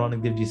ਹੈ Guru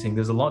Nanak Dev Ji saying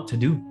there's a lot to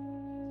do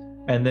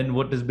and then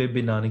what does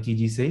Bebe Nanaki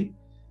ji say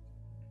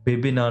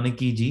Bebe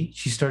Nanaki ji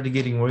she started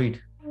getting worried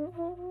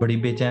बड़ी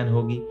बेचैन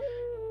होगी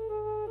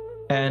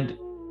and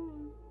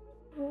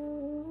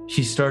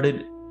she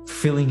started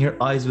filling her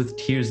eyes with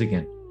tears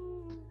again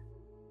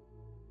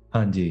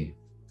हाँ जी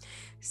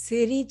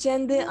सिरी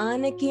चंद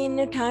आन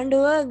कीन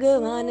ठांडो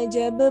अगवान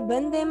जब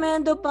बंदे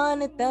मैं दो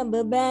पान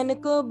तब बैन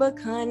को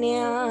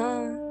बखानिया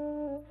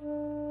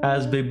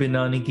As Bebe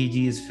Nanaki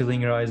ji is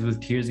filling her eyes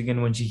with tears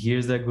again when she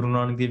hears that Guru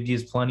Nanak Dev Ji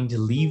is planning to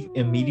leave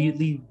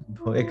immediately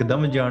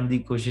एकदम जान दी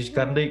कोशिश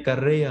कर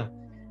रहे हैं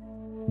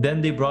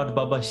Then they brought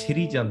Baba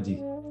Shri Chand Ji,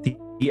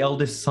 the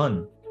eldest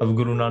son of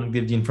Guru Nanak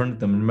Dev Ji in front of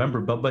them. And remember,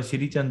 Baba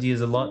Shri Chand Ji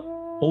is a lot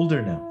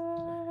older now.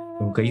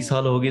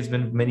 It's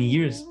been many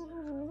years.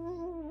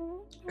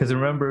 Because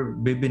remember,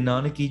 Bebe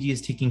Nanaki Ji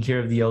is taking care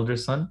of the elder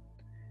son.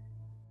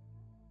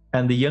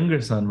 And the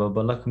younger son, Baba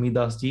Lakshmi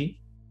Das Ji,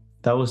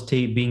 that was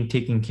being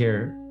taken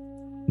care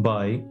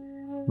by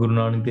Guru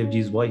Nanak Dev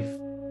Ji's wife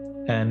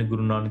and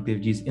Guru Nanak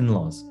Dev Ji's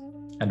in-laws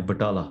at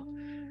Batala.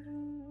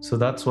 So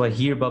that's why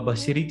here Baba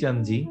Shri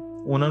Chand Ji,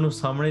 ਉਹਨਾਂ ਨੂੰ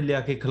ਸਾਹਮਣੇ ਲਿਆ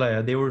ਕੇ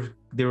ਖਿਲਾਇਆ they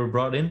were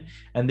brought in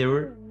and they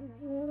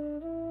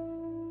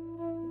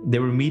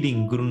were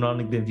meeting Guru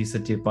Nanak Dev Ji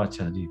ਸੱਚੇ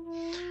ਪਾਤਸ਼ਾਹ ਜੀ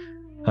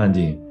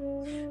ਹਾਂਜੀ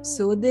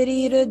सोदरी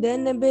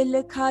रुदन bill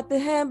खात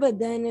है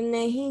बदन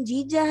नहीं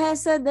जीजा है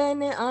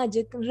सदन आज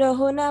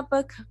रहो ना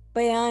पख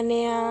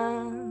पयानिया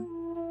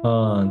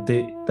हाँ ਤੇ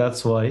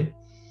that's why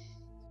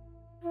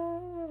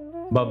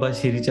Baba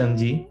Shri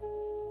Chand Ji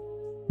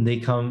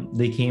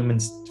they came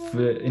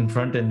in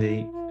front and they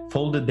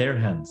folded their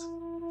hands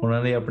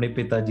ਉਹਨਾਂ ਨੇ ਆਪਣੇ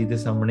ਪਿਤਾ ਜੀ ਦੇ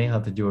ਸਾਹਮਣੇ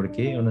ਹੱਥ ਜੋੜ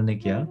ਕੇ ਉਹਨਾਂ ਨੇ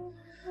ਕਿਹਾ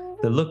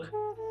ਤੇ look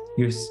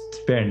your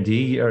ਭੈਣ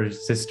ਜੀ or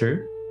sister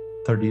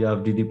ਤੁਹਾਡੀ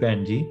ਆਪ ਜੀ ਦੀ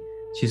ਭੈਣ ਜੀ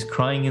she's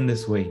crying in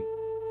this way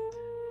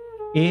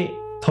ਇਹ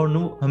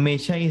ਤੁਹਾਨੂੰ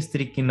ਹਮੇਸ਼ਾ ਇਸ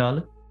ਤਰੀਕੇ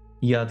ਨਾਲ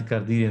ਯਾਦ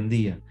ਕਰਦੀ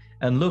ਰਹਿੰਦੀ ਹੈ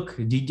and look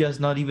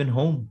Jija's not even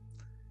home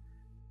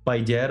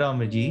Bhai Jai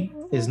Ram ji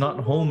is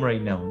not home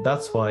right now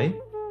that's why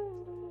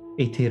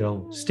ਇੱਥੇ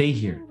ਰਹੋ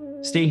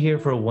stay here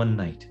for one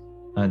night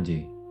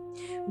ਹਾਂਜੀ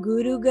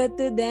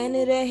गुरुगत दैन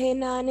रहे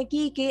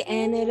नानकी के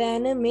ऐन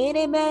रैन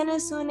मेरे बैन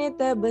सुने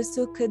तब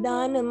सुख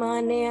दान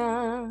मानिया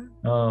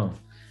हाँ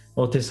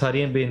ਉੱਥੇ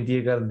ਸਾਰੀਆਂ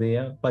ਬੇਨਤੀਆਂ ਕਰਦੇ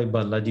ਆ ਭਾਈ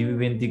ਬਾਲਾ ਜੀ ਵੀ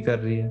ਬੇਨਤੀ ਕਰ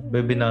ਰਹੇ ਆ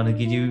ਬੇਬੇ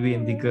ਨਾਨਕੀ ਜੀ ਵੀ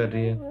ਬੇਨਤੀ ਕਰ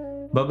ਰਹੇ ਆ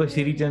ਬਾਬਾ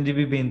ਸ਼੍ਰੀ ਚੰਦ ਜੀ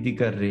ਵੀ ਬੇਨਤੀ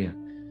ਕਰ ਰਹੇ ਆ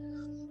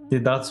ਤੇ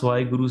that's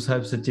why ਗੁਰੂ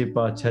ਸਾਹਿਬ ਸੱਚੇ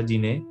ਪਾਤਸ਼ਾਹ ਜੀ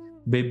ਨੇ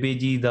ਬੇਬੇ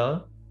ਜੀ ਦਾ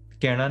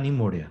ਕਹਿਣਾ ਨਹੀਂ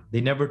ਮੋੜਿਆ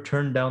they never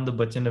turned down the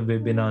ਬਚਨ of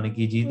ਬੇਬੇ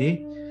ਨਾਨਕੀ ਜੀ ਦੇ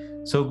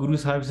so ਗੁਰੂ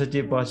ਸਾਹਿਬ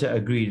ਸੱਚੇ ਪਾਤਸ਼ਾਹ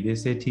agreed they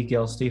said ਠੀਕ ਹੈ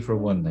I'll stay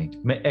for one night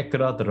ਮੈਂ ਇੱਕ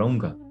ਰਾਤ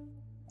ਰਹੂੰਗਾ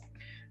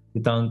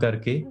ਤਾਂ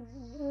ਕਰਕੇ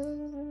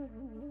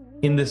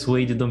in this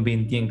way ਜਦੋਂ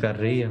ਬੇਨਤੀਆਂ ਕਰ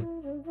ਰਹੇ ਆ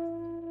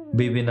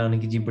ਬੇਬੇ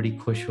ਨਾਨਕ ਜੀ ਬੜੀ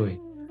ਖੁਸ਼ ਹੋਏ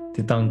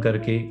ਤੇ ਤਾਂ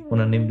ਕਰਕੇ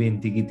ਉਹਨਾਂ ਨੇ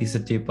ਬੇਨਤੀ ਕੀਤੀ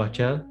ਸੱਚੇ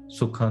ਪਾਤਸ਼ਾਹ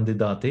ਸੁੱਖਾਂ ਦੇ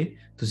ਦਾਤੇ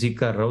ਤੁਸੀਂ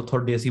ਘਰ ਰਹੋ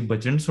ਤੁਹਾਡੇ ਅਸੀਂ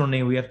ਬਚਨ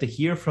ਸੁਣਨੇ we have to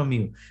hear from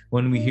you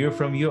when we hear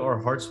from you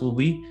our hearts will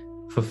be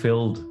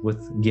fulfilled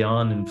with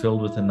gyan and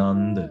filled with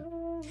anand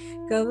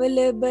कवल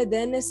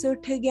बदन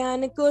सुठ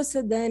ज्ञान को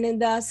सदन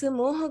दास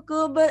मोह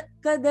को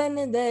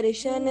कदन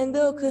दर्शन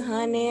दुख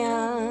हानिया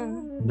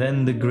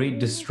Then the great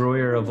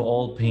destroyer of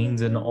all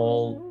pains and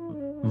all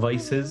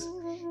vices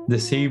the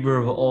savior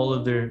of all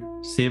of their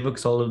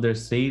sevaks all of their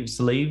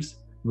slaves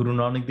Guru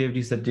Nanak Dev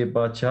Ji Sache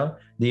Paatshah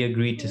they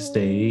agreed to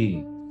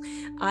stay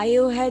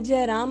आयो है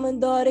जराम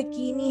दौर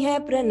कीनी है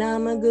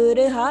प्रणाम गुर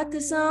हाथ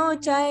सो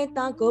चाहे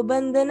ताको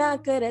बंदना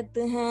करत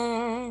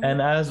हैं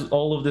And as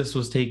all of this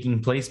was taking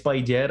place by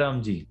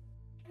Jairam Ji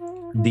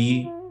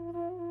the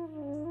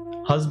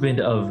husband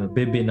of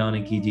Bebe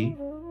Nanaki Ji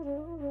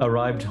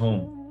arrived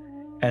home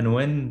and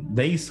when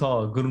they saw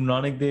Guru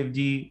Nanak Dev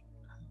Ji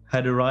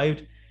had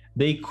arrived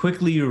they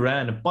quickly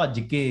ran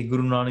bhaj ke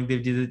Guru Nanak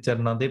Dev Ji de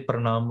charna te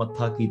pranam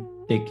matha ki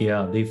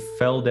tekya they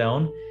fell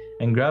down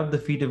and grabbed the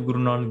feet of Guru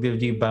Nanak Dev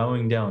Ji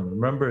bowing down.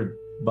 Remember,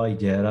 Bhai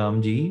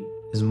Jairam Ji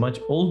is much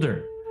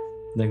older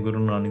than Guru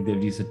Nanak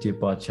Dev Ji Sache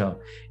Paatshah.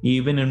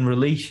 Even in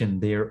relation,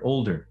 they are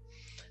older.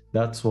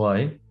 That's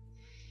why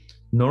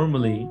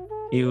normally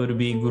it would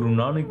be Guru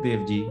Nanak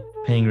Dev Ji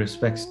paying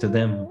respects to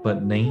them,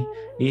 but nahi,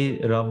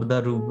 ਇਹ ਰੱਬ ਦਾ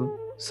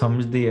ਰੂਪ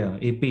ਸਮਝਦੇ ਆ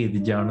ਇਹ ਭੇਦ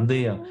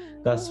ਜਾਣਦੇ ਆ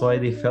that's why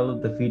they fell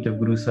at the feet of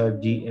Guru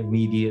Sahib Ji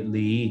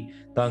immediately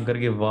ਤਾਂ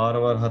ਕਰਕੇ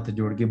ਵਾਰ-ਵਾਰ ਹੱਥ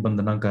ਜੋੜ ਕੇ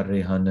ਬੰਦਨਾ ਕਰ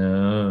ਰਹੇ ਹਨ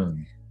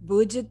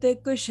बुझत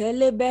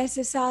कुशल बैस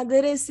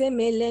सादर से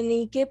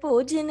मिलनी के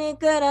भोजने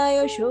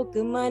करायो शोक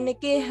मन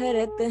के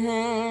हरत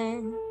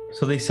हैं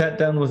So they sat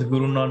down with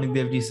Guru Nanak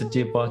Dev Ji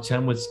Sache Paatshah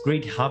with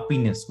great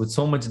happiness, with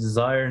so much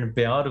desire and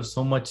pyar of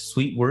so much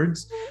sweet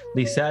words.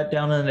 They sat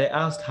down and they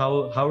asked,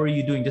 how are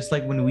you doing? Just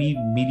like when we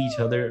meet each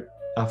other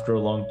after a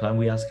long time,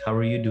 we ask, how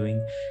are you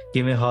doing?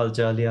 Kive haal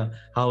chal hai?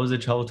 How is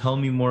it? Tell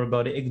me more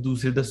about it. Ek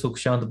dusre da sukh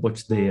shant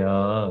puchde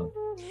ya.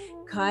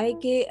 खाए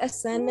के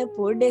असन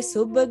पोडे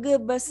सुबग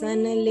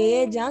बसन ले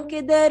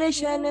जाके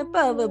दर्शन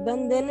पव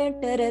बंधन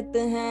टरत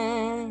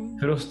हैं।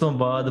 फिर उस तो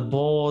बाद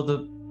बहुत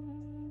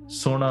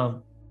सोना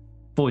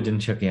भोजन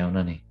छकिया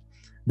उन्होंने।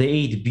 They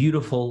ate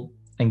beautiful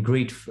and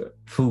great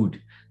food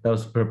that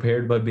was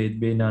prepared by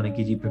Bebe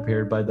Nanaki ji,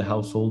 prepared by the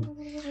household।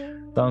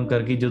 ਤਾਂ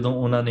ਕਰਕੇ ਜਦੋਂ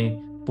ਉਹਨਾਂ ਨੇ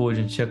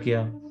ਭੋਜਨ ਛਕਿਆ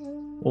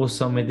ਉਸ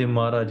ਸਮੇਂ ਤੇ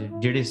ਮਹਾਰਾਜ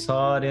ਜਿਹੜੇ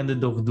ਸਾਰਿਆਂ ਦੇ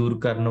ਦੁੱਖ ਦੂਰ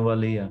ਕਰਨ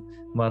ਵਾਲੇ ਆ,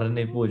 ਮਹਾਰਾਜ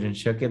ਨੇ ਭੋਜਨ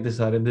ਛਕਿਆ ਤੇ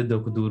ਸਾਰਿਆਂ ਦੇ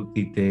ਦੁੱਖ ਦੂਰ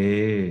ਕੀਤੇ।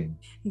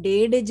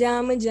 डेढ़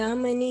जाम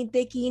जामनी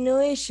ते कीनो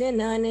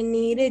इशनान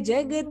नीर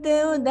जगत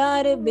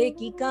उदार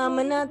बेकी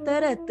कामना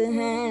तरत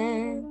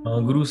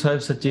हैं। ਗੁਰੂ ਸਾਹਿਬ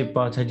ਸੱਚੇ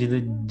ਪਾਤਸ਼ਾਹ ਜੀ ਦੇ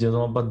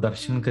ਜਦੋਂ ਆਪਾਂ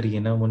ਦਰਸ਼ਨ ਕਰੀਏ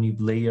ਨਾ, when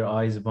you lay your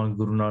eyes upon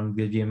Guru Nanak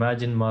Dev Ji,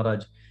 imagine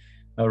Maharaj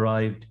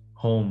arrived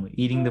home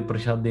eating the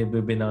prashade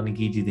Bebe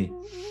Nanaki ji ਦੇ।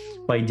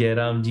 ਭਾਈ ਜੈ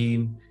ਰਾਮ ਜੀ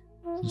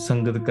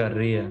ਸੰਗਤ ਕਰ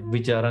ਰਹੇ ਆ,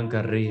 ਵਿਚਾਰਾਂ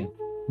ਕਰ ਰਹੇ ਆ,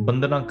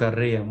 ਬੰਦਨਾ ਕਰ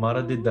ਰਹੇ ਆ,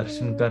 ਮਹਾਰਾਜ ਦੇ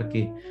ਦਰਸ਼ਨ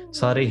ਕਰਕੇ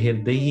ਸਾਰੇ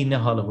ਹਿਰਦੇ ਹੀ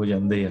ਨਿਹਾਲ ਹੋ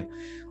ਜਾਂਦੇ ਆ।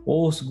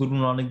 ਉਸ ਗੁਰੂ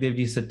ਨਾਨਕ ਦੇਵ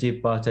ਜੀ ਸੱਚੇ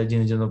ਪਾਤਸ਼ਾਹ ਜੀ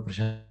ਨੇ ਜਦੋਂ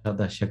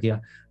ਪ੍ਰਸ਼ਾਦਾ ਛਕਿਆ,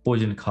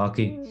 ਭੋਜਨ ਖਾ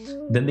ਕੇ,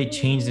 then they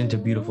changed into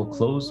beautiful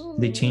clothes,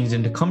 they changed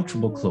into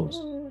comfortable clothes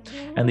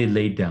and they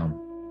laid down।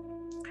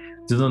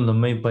 ਜਦੋਂ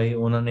ਲੰਮੇ ਪਏ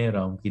ਉਹਨਾਂ ਨੇ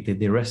ਆਰਾਮ ਕੀਤੇ,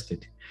 they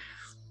rested।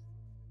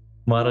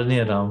 ਮਹਾਰਾਜ ਨੇ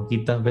ਆਰਾਮ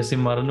ਕੀਤਾ। ਵੈਸੇ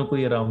ਮਹਾਰਾਜ ਨੂੰ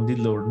ਕੋਈ ਆਰਾਮ ਦੀ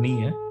ਲੋੜ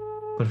ਨਹੀਂ ਹੈ,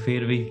 ਪਰ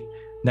ਫਿਰ ਵੀ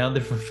now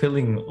they're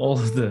fulfilling all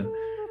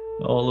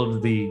of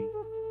the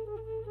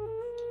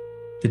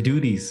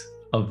duties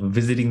of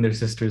visiting their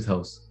sister's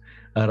house।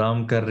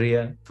 Aram kar rahe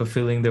hai,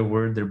 fulfilling their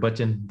word, their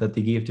bachan that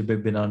they gave to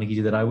Bebe Nanaki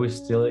ji, that I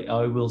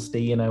will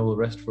stay and I will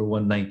rest for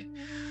one night।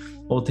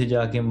 ਉੱਥੇ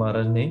ਜਾ ਕੇ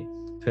ਮਹਾਰਾਜ ਨੇ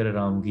ਫਿਰ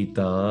ਆਰਾਮ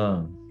ਕੀਤਾ।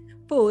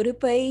 ਭੋਰ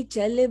ਪਈ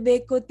ਚਲ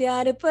ਬੇਕੋ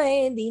ਤਿਆਰ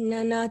ਪਏ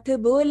ਦੀਨਾਨਾਥ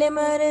ਬੋਲੇ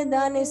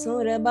ਮਰਦਾਨੇ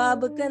ਸੋ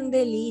ਰਬਾਬ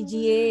ਕੰਦੇ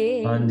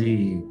ਲੀਜੀਏ। ਹਾਂਜੀ,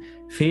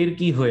 ਫਿਰ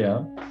ਕੀ ਹੋਇਆ?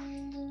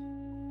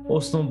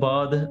 ਉਸ ਤੋਂ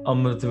ਬਾਅਦ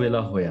ਅੰਮ੍ਰਿਤ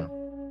ਵੇਲਾ ਹੋਇਆ।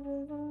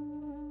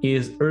 It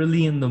is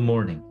early in the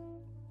morning।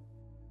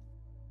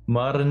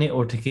 ਮਹਾਰਾਜ ਨੇ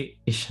ਉੱਠ ਕੇ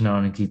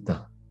ਇਸ਼ਨਾਨ ਕੀਤਾ।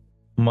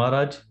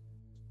 ਮਹਾਰਾਜ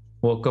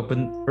woke up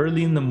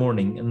early in the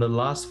morning in the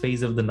last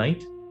phase of the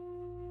night।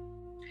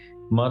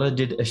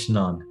 Maharaj did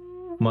ਇਸ਼ਨਾਨ।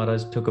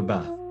 ਮਹਾਰਾਜ took a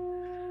bath।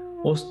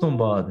 ਉਸ ਤੋਂ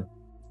ਬਾਅਦ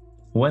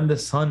when the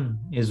sun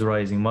is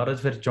rising, ਮਹਾਰਾਜ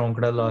ਫਿਰ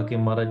ਚੌਂਕੜਾ ਲਾ ਕੇ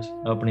ਮਹਾਰਾਜ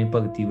ਆਪਣੀ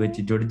ਭਗਤੀ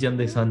ਵਿੱਚ ਜੁੜ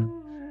ਜਾਂਦੇ ਸਨ।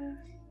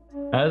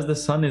 As the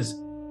sun is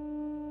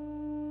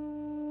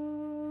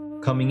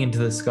coming into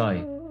the sky,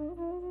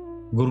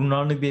 Guru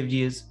Nanak Dev Ji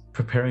is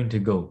preparing to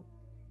go,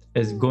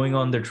 is going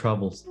on their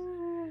travels,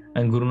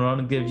 and Guru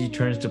Nanak Dev Ji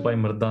turns to Bhai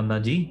Mardana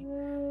ji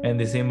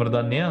and they say,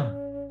 Mardanya,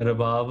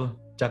 Rabab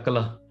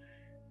Chakla,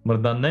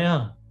 Mardanya,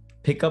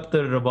 pick up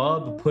the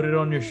Rabab, put it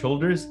on your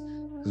shoulders,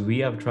 because we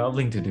have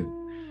traveling to do।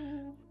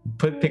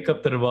 Pick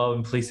up the Rabab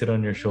and place it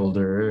on your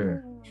shoulder।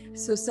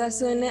 Sousa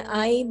सुन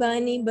आई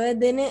बानी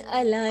बदन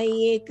अलाई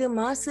एक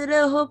मास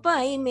रहो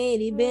पाई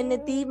मेरी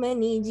बेनती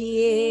money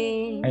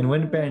जिए। And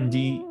when Bhai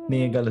ji ne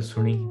ਇਹ ਗੱਲ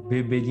ਸੁਣੀ,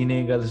 ਬੇਬੇ ਜੀ ਨੇ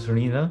ਇਹ ਗੱਲ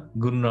ਸੁਣੀ ਨਾ,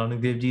 Guru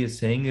Nanak Dev Ji is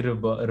saying,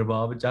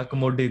 Rabab chak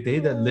mode te,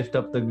 that lift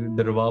up the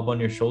Rabab on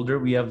your shoulder,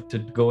 we have to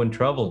go and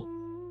travel।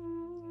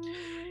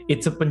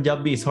 It's a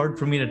Punjabi, it's hard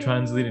for me to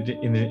translate it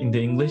into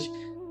English।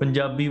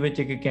 Punjabi ਵਿੱਚ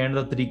ਇੱਕ ਕਹਿਣ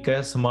ਦਾ ਤਰੀਕਾ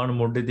ਹੈ ਸਮਾਨ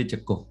ਮੋਢੇ ਤੇ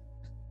ਚੱਕੋ।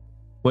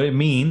 What it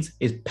means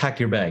is pack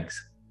your bags,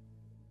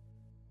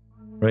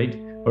 right?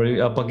 Or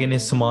ਆਪਾਂ ਕਹਿੰਦੇ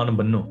ਸਮਾਨ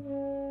ਬੰਨੋ।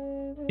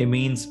 It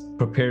means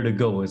prepare to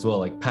go as well,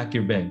 like pack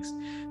your bags।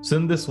 So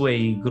in this way,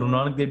 Guru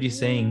Nanak Dev Ji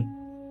saying,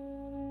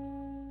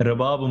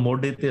 Rabab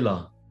mode te la,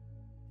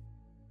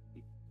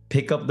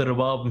 pick up the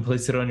Rabab and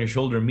place it on your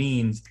shoulder,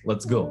 means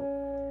let's go।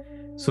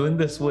 So in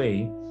this way,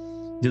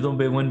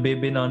 when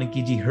Bebe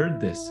Nanaki ji heard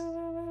this,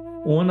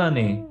 ਉਹਨਾਂ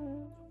ਨੇ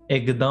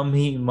ਇੱਕਦਮ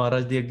ਹੀ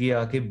ਮਹਾਰਾਜ ਦੇ ਅੱਗੇ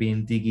ਆ ਕੇ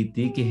ਬੇਨਤੀ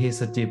ਕੀਤੀ ਕਿ ਹੇ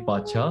ਸੱਚੇ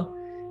ਪਾਤਸ਼ਾਹ,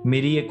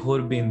 ਮੇਰੀ ਇੱਕ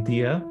ਹੋਰ ਬੇਨਤੀ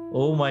ਆ।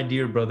 Oh my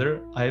dear brother,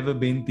 I have a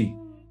ਬੇਨਤੀ,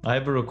 I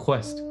have a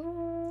request।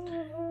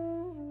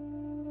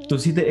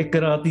 ਤੁਸੀਂ ਤੇ ਇੱਕ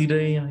ਰਾਤ ਹੀ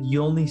ਰਹੇ ਆ,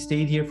 you only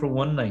stayed here for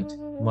one night।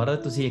 ਮਹਾਰਾਜ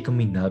ਤੁਸੀਂ ਇੱਕ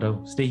ਮਹੀਨਾ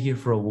ਰਹੋ, stay here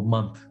for a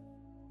month।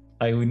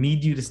 I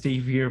need you to stay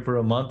here for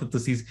a month।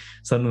 ਤੁਸੀਂ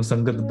ਸਾਨੂੰ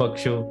ਸੰਗਤ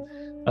ਬਖਸ਼ੋ,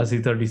 ਅਸੀਂ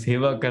ਤੁਹਾਡੀ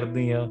ਸੇਵਾ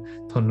ਕਰਦੇ ਆ,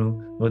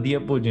 ਤੁਹਾਨੂੰ ਵਧੀਆ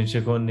ਭੋਜਨ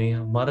ਛਕਾਉਂਦੇ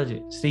ਆ। ਮਹਾਰਾਜ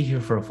stay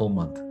here for a full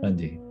month।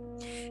 ਹਾਂਜੀ।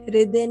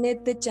 हृदय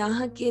नित चाह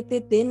के ते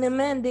तिन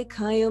मैं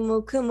दिखायो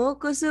मुख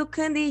मुख सुख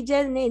दी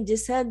जने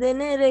जसदन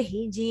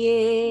रही जिए।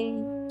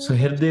 ਸੋ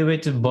ਹਿਰਦੇ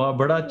ਵਿੱਚ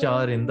ਬੜਾ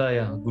ਚਾਅ ਰਹਿੰਦਾ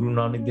ਆ ਗੁਰੂ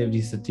ਨਾਨਕ ਦੇਵ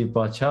ਜੀ ਸੱਚੇ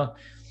ਪਾਤਸ਼ਾਹ,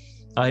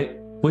 I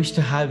wish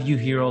to have you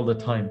here all the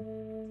time।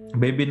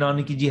 Baby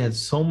Nanaki ji had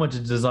so much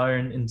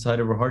desire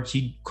inside of her heart,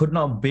 she could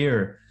not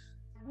bear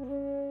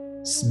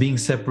being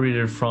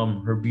separated from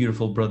her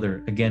beautiful brother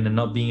again and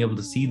not being able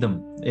to see them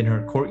in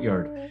her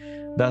courtyard।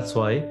 That's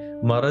why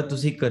Maharaj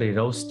ਤੁਸੀਂ ਘਰੇ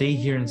ਰਹੋ, stay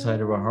here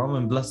inside of our home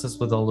and bless us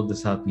with all of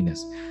this happiness।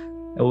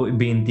 ਉਹ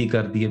ਬੇਨਤੀ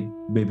ਕਰਦੀ ਹੈ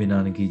ਬੇਬੇ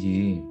ਨਾਨਕੀ ਜੀ।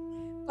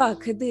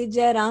 पाखद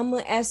जराम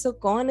ऐसो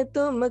कौन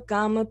तुम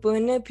काम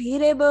पुन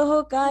फिरे बहु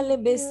काल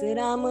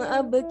बिसराम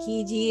अब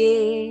कीजिए।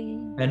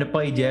 And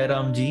Bhai Jai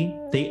Ram ji,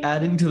 they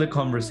add into the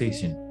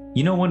conversation।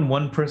 You know, when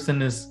one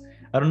person is,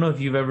 I don't know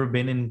if you've ever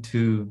been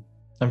into,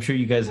 I'm sure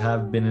you guys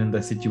have been in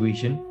that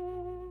situation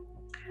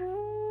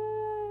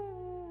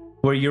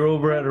where you're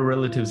over at a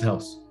relative's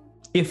house।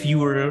 If you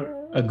were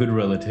a good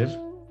relative,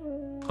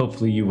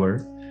 hopefully you were,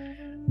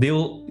 they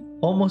will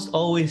almost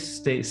always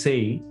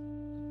say,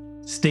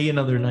 stay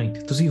another night.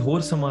 Tusi hor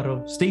samaro,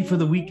 stay for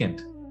the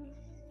weekend.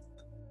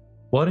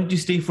 Why don't you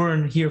stay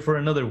here for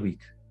another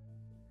week?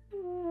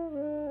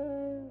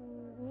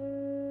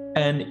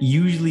 And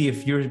usually if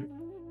you're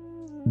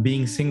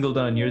being singled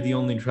on, you're the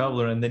only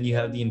traveler, and then you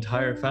have the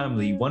entire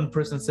family, one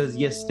person says,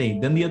 yes, stay.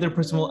 Then the other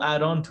person will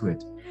add on to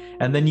it.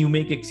 And then you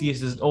make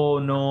excuses. Oh,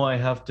 no, I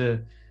have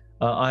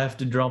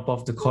to drop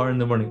off the car in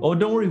the morning. Oh,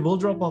 don't worry,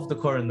 we'll drop off the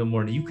car in the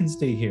morning. You can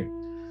stay here.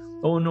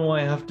 Oh, no,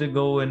 I have to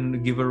go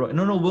and give a ride.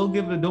 No, we'll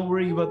give it. Don't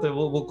worry about that.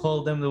 We'll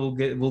call them.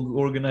 We'll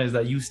organize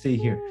that. You stay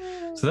here.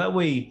 So that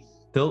way,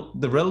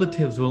 the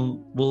relatives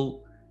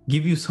will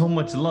give you so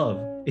much love.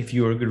 If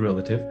you're a good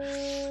relative,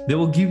 they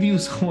will give you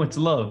so much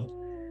love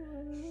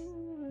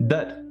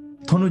that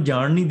thonu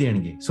jaan nahi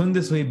denge. So in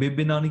this way,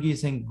 Bebe Nanaki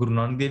is saying, Guru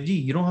Nanak Dev Ji,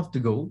 you don't have to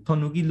go.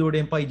 Thonu ki lod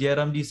hai. Bhai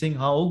Jairam Ji saying,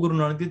 ha, Guru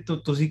Nanak Dev,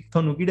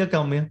 thonu ki da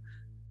kam hai?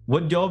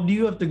 What job do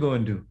you have to go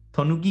into?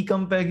 Thonu ki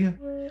kam pੈ gaya?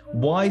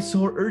 Why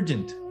so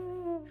urgent?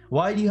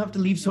 Why do you have to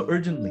leave so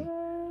urgently?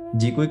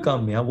 Je koi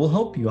kam hai, we'll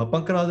help you.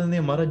 Apan kara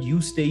dende, Maharaj,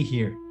 you stay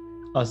here.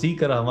 Asi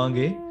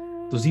karavange.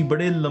 Tusi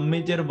bade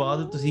lamme chir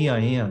baad tusi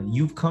aaye hain.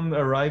 You've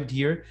arrived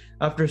here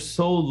after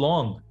so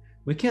long.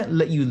 We can't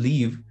let you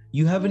leave.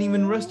 You haven't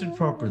even rested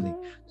properly.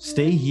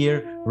 Stay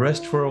here,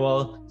 rest for a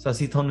while.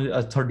 Sasi thonu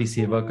thodi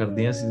seva karde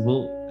hain.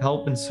 We'll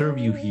help and serve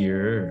you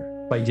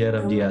here. Bhai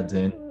Jairam Ji adds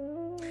in.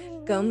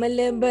 कमल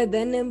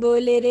बदन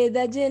बोले रे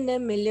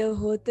दजन मिलो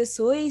होत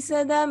सोई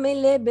सदा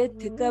मिले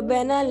बिथ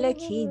कबे ना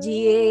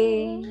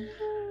लखीजिए.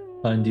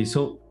 Anji,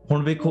 so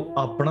hun vekho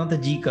apna ta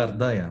ji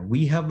karda hai.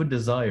 We have a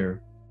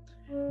desire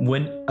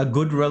when a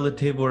good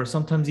relative or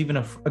sometimes even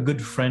a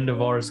good friend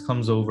of ours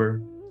comes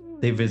over,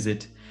 they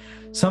visit.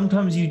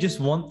 Sometimes you just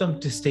want them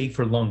to stay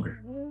for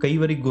longer. Kai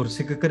vari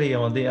gursikh kare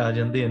aande aa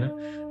jande na.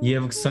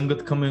 You have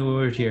sangat coming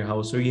over to your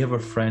house, or you have a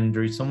friend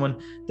or someone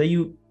that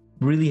you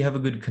really have a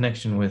good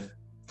connection with,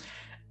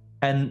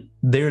 and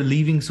they're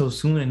leaving so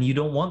soon and you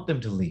don't want them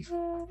to leave.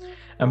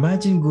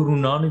 Imagine Guru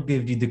Nanak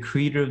Dev Ji, the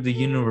creator of the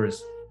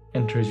universe,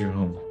 enters your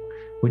home.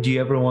 Would you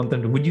ever want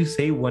them to, would you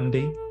say one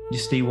day,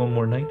 just stay one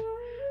more night?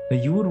 Now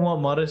you would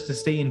want Maharaj to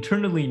stay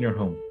internally in your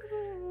home,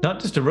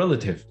 not just a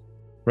relative,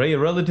 right? A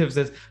relative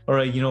says, all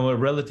right, a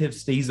relative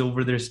stays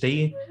over their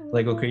stay,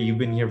 like, okay, you've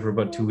been here for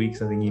about 2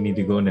 weeks, I think you need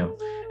to go now.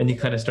 And you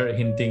kind of start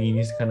hinting, you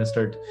just kind of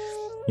start,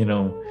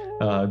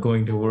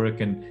 going to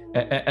work,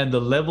 and the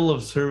level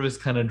of service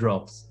kind of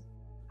drops.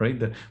 Right?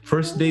 The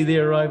first day they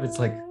arrive, it's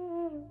like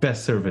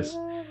best service.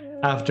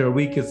 After a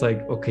week, it's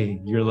like,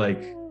 okay, you're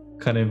like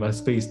kind of in my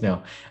space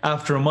now.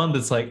 After a month,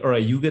 it's like, all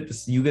right, you get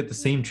the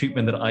same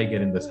treatment that I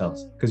get in this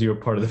house because you're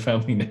a part of the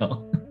family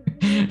now.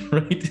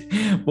 Right?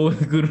 But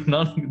with Guru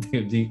Nanak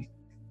Dev Ji,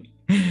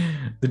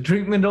 the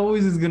treatment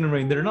always is going to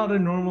remain. They're not a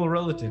normal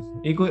relative.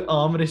 Ek koi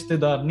aam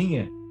rishtedar nahi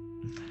hai.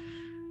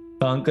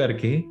 Taan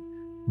karke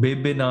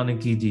Bebe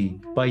Nanaki Ji,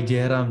 Bhai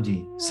Jairam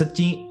Ji,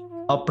 sachi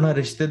apna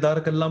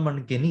rishtedar kalla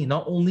man ke nahi.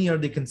 Not only are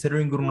they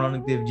considering Guru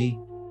Nanak Dev Ji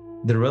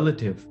their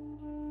relative,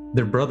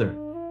 their brother,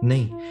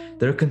 nahi,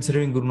 they're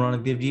considering Guru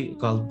Nanak Dev Ji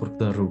Akal Purkh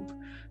da roop.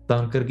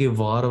 Taan karke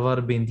var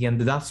bentiyan,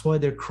 and that's why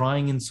they're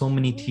crying in so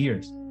many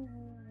tears.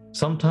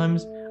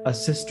 Sometimes a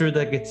sister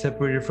that gets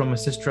separated from a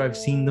sister, I've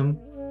seen them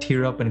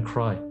tear up and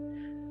cry.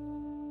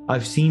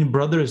 I've seen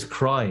brothers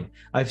cry.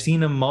 I've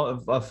seen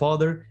a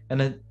father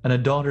and a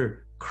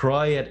daughter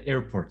cry at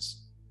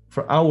airports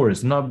for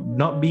hours,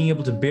 not being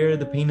able to bear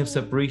the pain of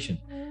separation.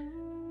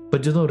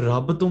 But jadon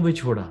Rabb to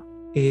vichoda,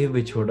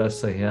 vichoda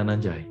sahya na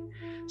jaye.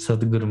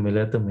 Sadguru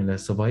mila to mila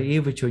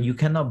sabai, vichoda. You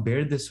cannot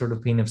bear this sort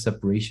of pain of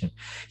separation.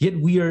 Yet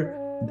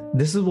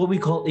this is what we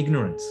call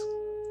ignorance.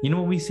 You know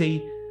what we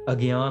say,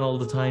 agyan, all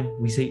the time?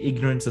 We say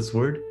ignorance as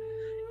word.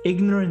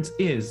 Ignorance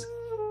is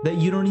that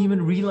you don't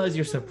even realize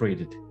you're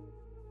separated.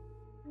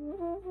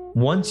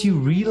 Once you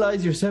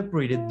realize you're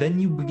separated, then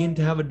you begin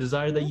to have a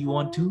desire that you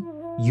want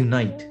to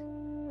unite.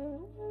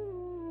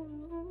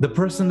 The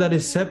person that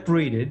is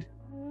separated,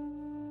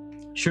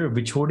 sure,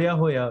 vichhodya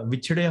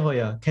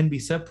hoya can be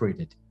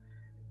separated.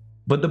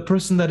 But the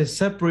person that is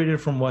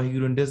separated from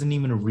Waheguru and doesn't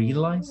even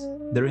realize,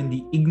 they're in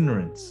the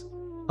ignorance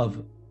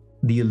of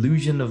the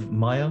illusion of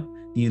Maya,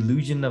 the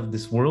illusion of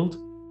this world.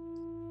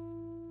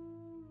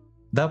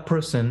 That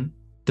person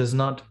does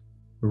not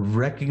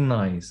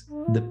recognize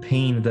the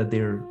pain that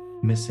they're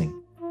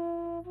missing.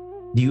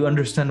 Do you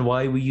understand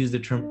why we use the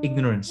term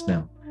ignorance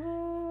now?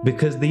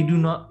 Because they do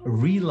not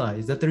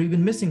realize that they're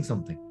even missing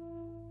something.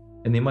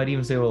 And they might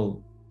even say,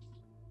 well,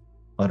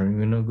 I don't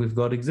even know if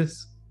God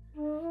exists.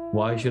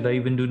 Why should I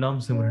even do Nam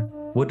Simran?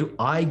 What do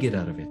I get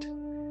out of it?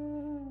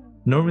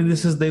 Normally,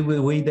 this is the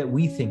way that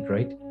we think,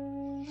 right?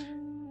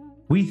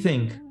 We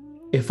think,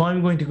 if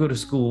I'm going to go to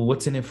school,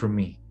 what's in it for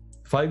me?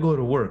 If I go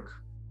to work,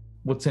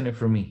 what's in it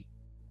for me?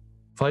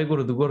 If I go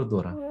to the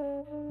Gurdwara,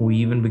 we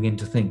even begin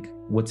to think,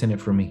 what's in it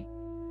for me?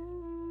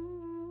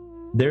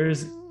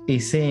 There's a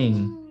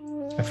saying,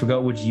 I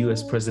forgot which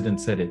US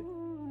president said it,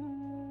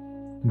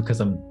 because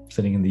I'm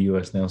sitting in the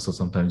US now, so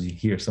sometimes you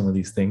hear some of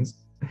these things.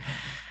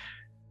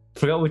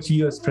 forgot which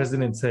US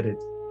president said it,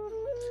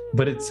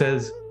 but it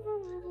says,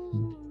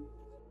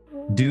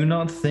 do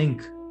not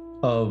think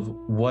of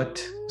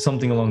what,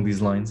 something along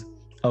these lines,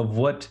 of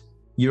what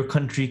your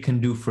country can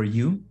do for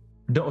you.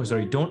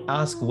 Don't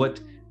ask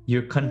what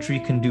your country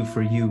can do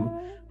for you,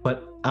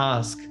 but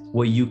ask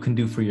what you can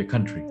do for your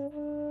country.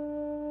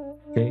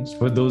 Okay, so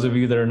for those of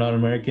you that are not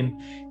American,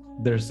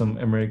 there's some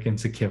American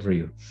sikya for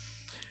you.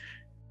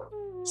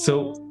 So,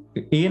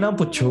 ਇਹ ਨਾ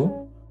ਪੁੱਛੋ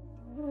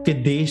ਕਿ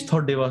ਦੇਸ਼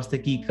ਤੁਹਾਡੇ ਵਾਸਤੇ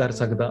ਕੀ ਕਰ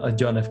ਸਕਦਾ,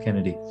 John F.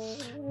 Kennedy.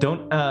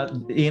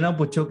 ਇਹ ਨਾ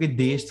ਪੁੱਛੋ ਕਿ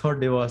ਦੇਸ਼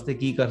ਤੁਹਾਡੇ ਵਾਸਤੇ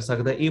ਕੀ ਕਰ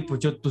ਸਕਦਾ, ਇਹ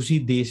ਪੁੱਛੋ ਤੁਸੀਂ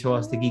ਦੇਸ਼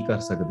ਵਾਸਤੇ ਕੀ ਕਰ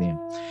ਸਕਦੇ ਹੋ.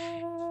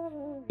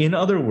 In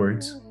other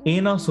words,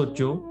 ਇਹ ਨਾ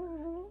ਸੋਚੋ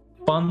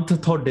ਪੰਥ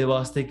ਤੁਹਾਡੇ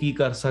ਵਾਸਤੇ ਕੀ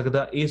ਕਰ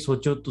ਸਕਦਾ, ਇਹ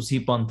ਸੋਚੋ ਤੁਸੀਂ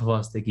ਪੰਥ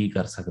ਵਾਸਤੇ ਕੀ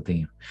ਕਰ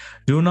ਸਕਦੇ ਹੋ.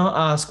 Do not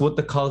ask what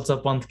the Khalsa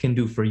Panth can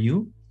do for you.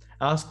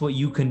 Ask what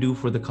you can do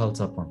for the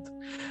Khalsa Panth.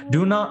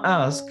 Do not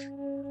ask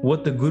what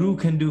the Guru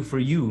can do for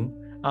you.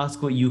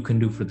 Ask what you can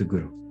do for the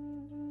Guru.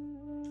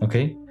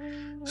 Okay?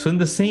 So in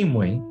the same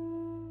way,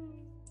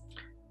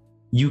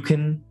 you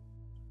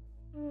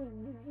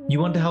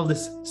want to have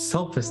this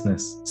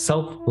selflessness,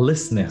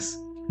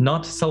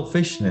 not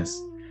selfishness.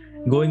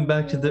 Going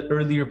back to the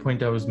earlier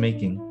point I was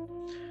making,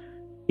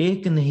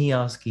 ek nahi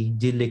aski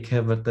je likhe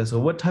varta. So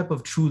what type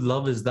of true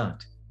love is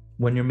that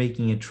when you're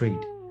making a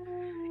trade?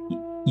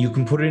 You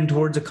can put it in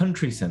towards a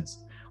country sense.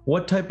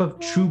 What type of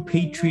true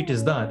patriot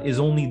is that? Is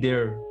only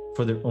there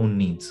for their own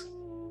needs.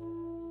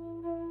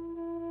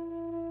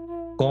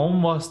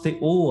 Qaum waste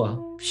oa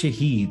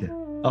shaheed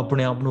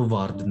apne aap nu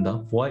waar dinda.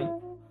 Why?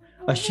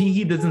 A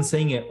shaheed isn't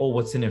saying it, oh,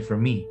 what's in it for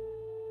me?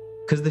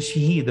 Because the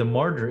shaheed, the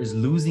martyr, is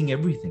losing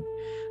everything.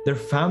 Their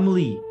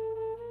family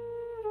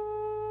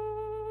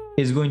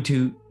is going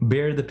to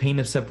bear the pain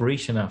of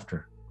separation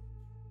after.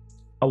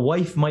 A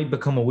wife might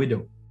become a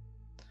widow.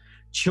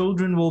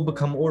 Children will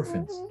become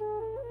orphans.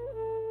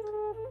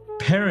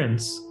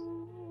 Parents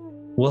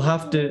will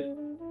have to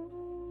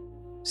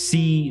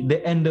see the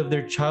end of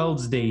their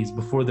child's days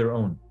before their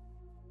own.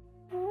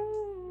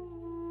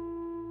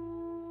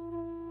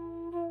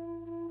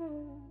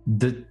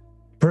 The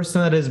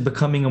person that is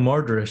becoming a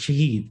martyr, a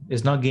shaheed,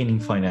 is not gaining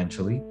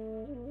financially.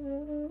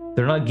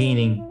 They're not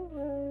gaining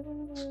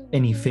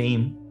any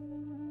fame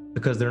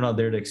because they're not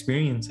there to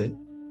experience it.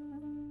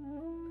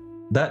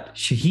 That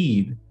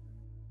shaheed,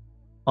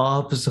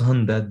 aap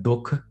sahanda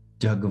dukh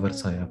jag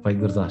varsaya. Bhai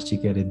Gurdas ji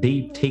keh rahe, they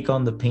take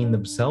on the pain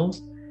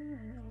themselves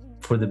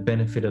for the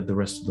benefit of the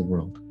rest of the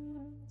world,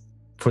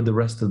 for the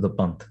rest of the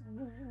panth.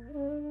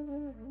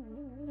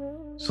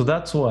 So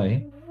that's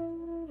why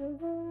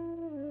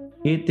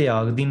ਇਹ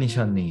ਤਿਆਗ ਦੀ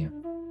ਨਿਸ਼ਾਨੀ ਹੈ.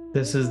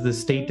 This is the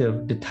state of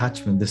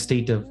detachment, the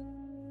state of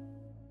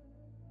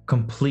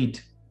complete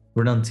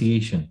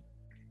renunciation.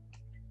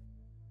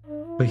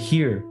 But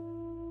here,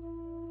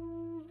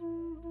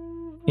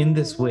 in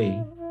this way,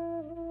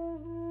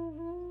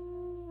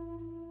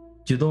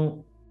 ਜਦੋਂ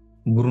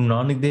ਗੁਰੂ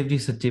ਨਾਨਕ ਦੇਵ ਜੀ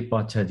ਸੱਚੇ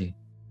ਪਾਤਸ਼ਾਹ ਜੀ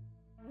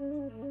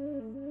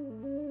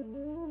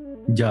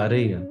ਜਾ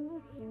ਰਹੇ ਆ,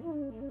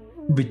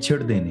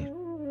 ਵਿਛੜਦੇ ਨੇ,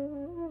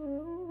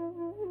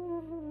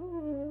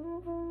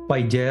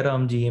 Bhai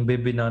Jairam ji and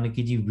Bebe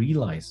Nanaki ji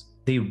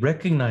they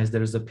recognize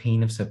there is a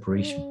pain of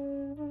separation.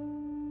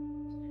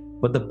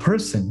 But the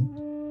person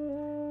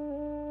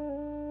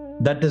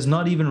that does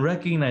not even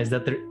recognize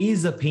that there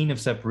is a pain of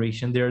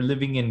separation, they are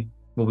living in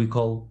what we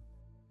call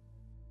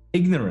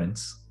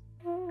ignorance.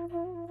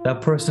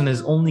 That person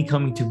is only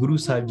coming to Guru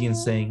Sahib Ji and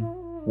saying,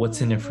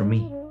 what's in it for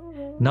me?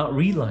 Not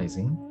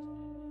realizing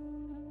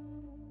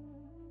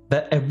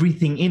that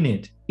everything in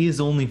it is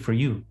only for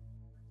you.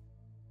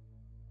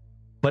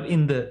 But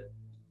in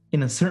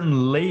a certain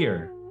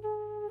layer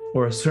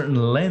or a certain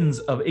lens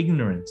of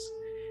ignorance,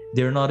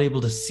 they're not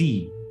able to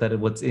see that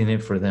what's in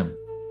it for them.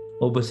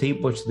 Oh, bas hi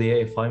puchde hai,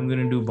 if I'm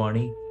going to do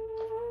Bani,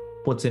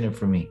 what's in it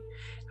for me?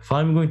 If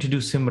I'm going to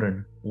do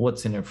Simran,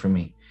 what's in it for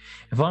me?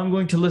 If I'm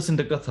going to listen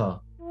to Katha,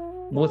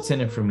 what's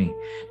in it for me?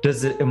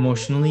 Does it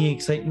emotionally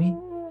excite me?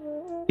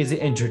 Is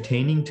it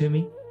entertaining to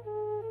me?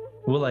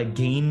 Will I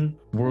gain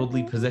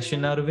worldly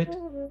possession out of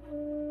it?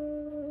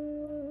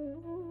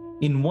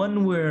 In one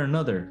way or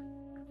another,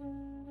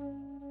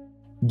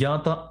 ਜਾਂ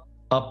ਤਾਂ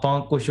ਆਪਾਂ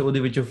ਕੁਝ ਉਹਦੇ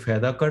ਵਿੱਚੋਂ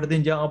ਫਾਇਦਾ ਕੱਢਦੇ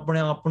ਜਾਂ ਆਪਣੇ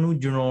ਆਪ ਨੂੰ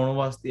ਜਣਾਉਣ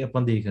ਵਾਸਤੇ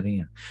ਆਪਾਂ ਦੇਖ ਰਹੇ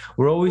ਹਾਂ.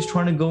 We're always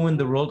trying to go in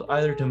the world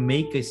either to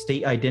make a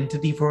state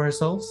identity for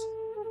ourselves,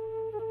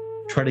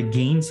 try to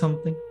gain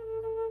something,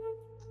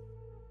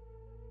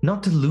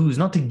 not to lose,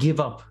 not to give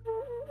up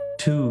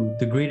to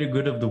the greater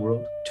good of the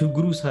world, to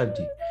Guru Sahib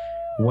Ji.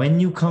 When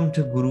you come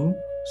to Guru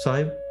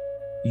Sahib,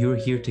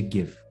 you're here to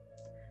give.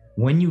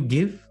 When you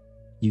give,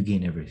 you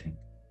gain everything.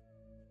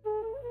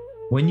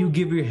 When you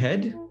give your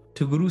head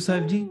to Guru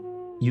Sahib Ji,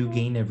 you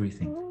gain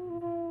everything.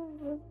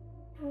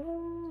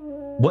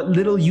 What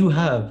little you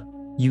have,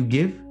 you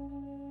give,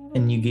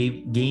 and you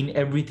gain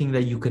everything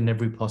that you can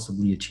never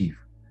possibly achieve.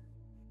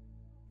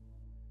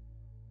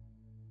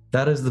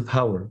 That is the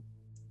power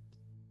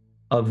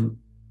of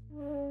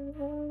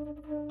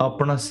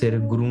apna sir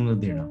Guru nu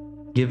dena.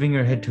 Giving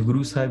your head to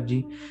Guru Sahib Ji,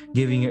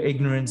 giving your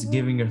ignorance,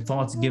 giving your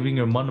thoughts, giving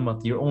your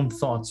manamat, your own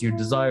thoughts, your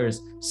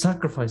desires,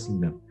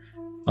 sacrificing them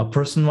A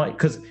person might,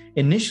 because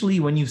initially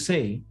when you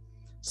say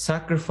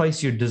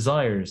sacrifice your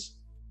desires,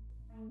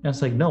 and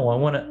it's like, no, I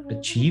want to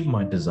achieve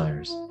my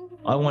desires.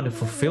 I want to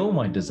fulfill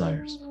my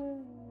desires.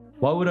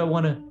 Why would I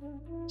want to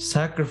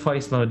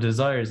sacrifice my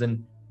desires?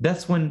 And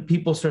that's when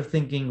people start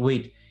thinking,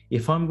 wait,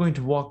 if I'm going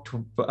to walk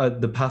to,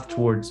 the path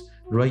towards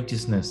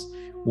righteousness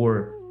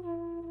or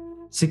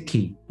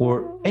Sikhi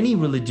or any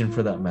religion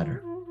for that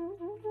matter,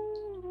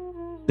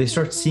 they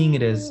start seeing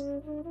it as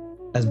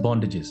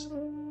bondages.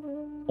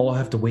 Oh, I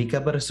have to wake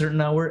up at a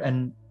certain hour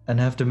and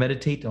have to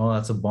meditate. Oh,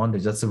 that's a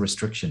bondage. That's a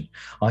restriction.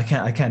 I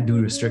can't do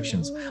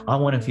restrictions. I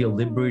want to feel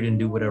liberated and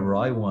do whatever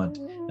I want,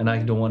 and I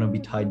don't want to be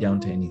tied down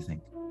to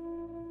anything.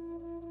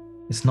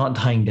 It's not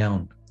tying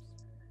down.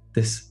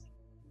 This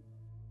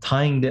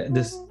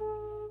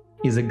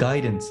is a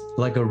guidance,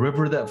 like a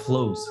river that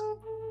flows,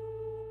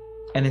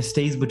 and it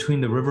stays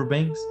between the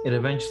riverbanks. It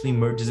eventually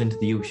merges into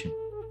the ocean.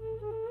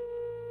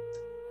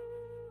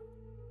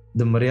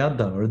 The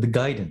maryada, or the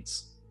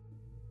guidance,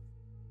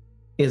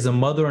 is a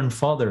mother and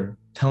father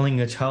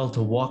telling a child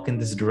to walk in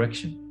this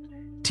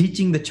direction,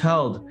 teaching the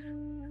child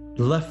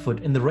the left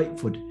foot and the right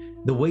foot,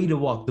 the way to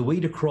walk, the way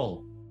to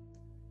crawl,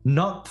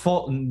 not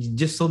fall,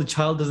 just so the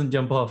child doesn't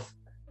jump off,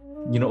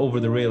 over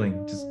the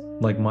railing, just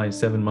like my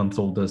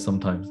 7-month-old does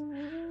sometimes.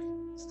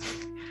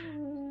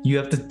 You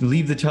have to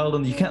leave the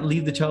child you can't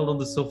leave the child on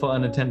the sofa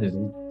unattended.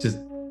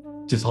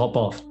 Just hop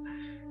off.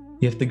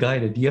 You have to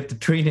guide it. You have to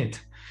train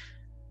it.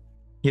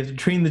 You have to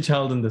train the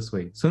child in this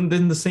way. So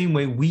in the same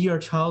way, we are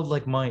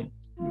childlike mind.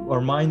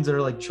 Our minds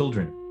are like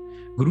children.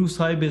 Guru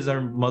Sahib is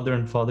our mother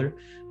and father.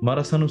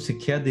 Mara sanu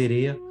sikhya de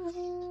reha.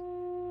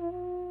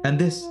 And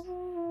this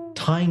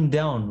tying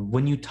down,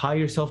 when you tie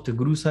yourself to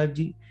Guru Sahib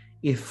Ji,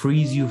 it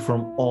frees you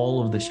from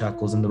all of the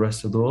shackles in the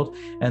rest of the world.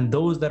 And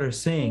those that are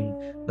saying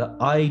that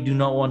I do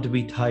not want to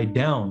be tied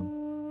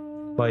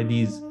down by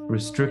these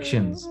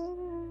restrictions,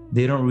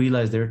 they don't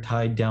realize they're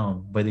tied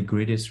down by the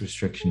greatest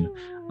restriction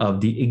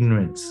of the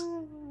ignorance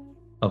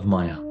of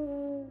Maya.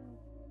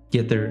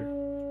 Yet they're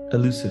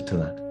elusive to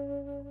that.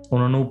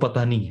 Unhanu pata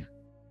nahi hai.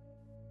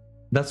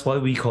 That's why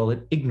we call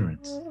it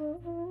ignorance.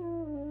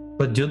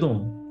 But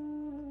jadon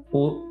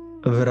oh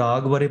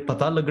virag bare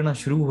pata lagna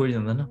shuru ho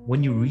janda na,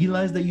 when you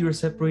realize that you are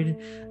separated,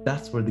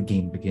 that's where the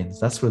game begins.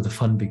 That's where the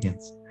fun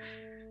begins.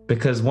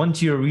 Because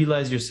once you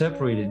realize you're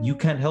separated, you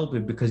can't help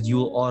it, because you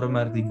will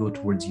automatically go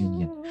towards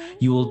union.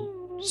 You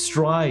will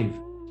strive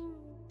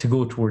to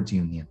go towards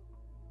union.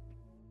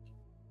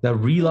 That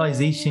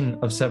realization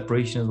of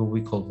separation is what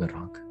we call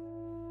virag.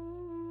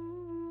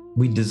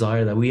 We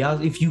desire that. We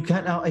ask, if you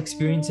can't now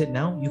experience it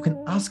now, you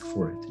can ask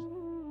for it.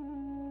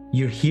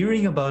 You're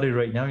hearing about it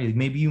right now.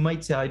 Maybe you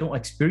might say, I don't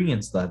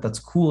experience that. That's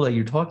cool that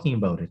you're talking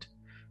about it.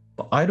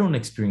 But I don't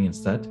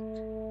experience that.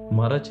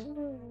 Maharaj,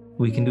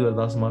 we can do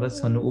Ardas Maharaj,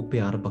 Sanu o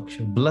pyar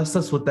baksho. Bless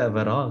us with that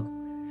virag.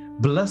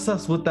 Bless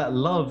us with that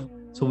love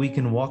so we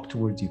can walk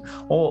towards you.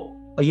 Oh,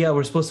 yeah,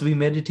 we're supposed to be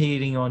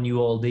meditating on you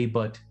all day,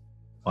 but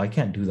I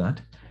can't do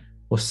that.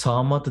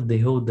 Samat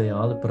deho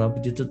dayal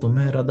prabh jita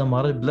tumhe rada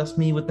Maharaj, bless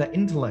me with that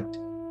intellect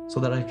so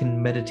that I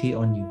can meditate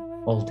on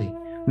you all day.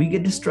 We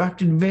get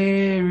distracted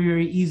very,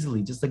 very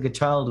easily, just like a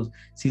child who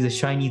sees a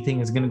shiny thing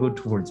is going to go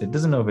towards it.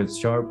 Doesn't know if it's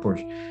sharp or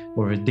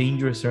if it's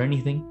dangerous or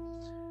anything.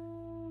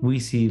 We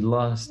see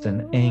lust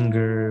and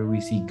anger,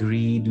 we see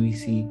greed, we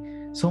see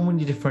so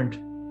many different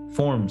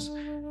forms,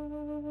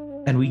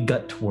 and we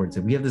gut towards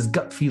it. We have this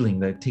gut feeling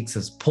that takes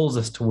us, pulls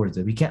us towards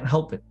it. We can't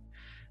help it.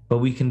 But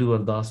we can do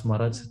Ardas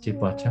Maharaj Sache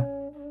Pacha.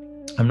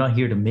 I'm not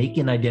here to make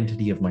an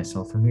identity of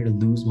myself. I'm here to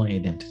lose my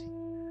identity.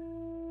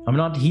 I'm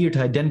not here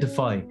to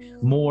identify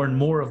more and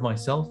more of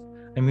myself.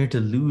 I'm here to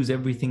lose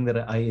everything that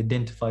I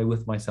identify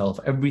with myself,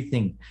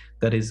 everything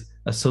that is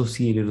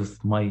associated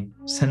with my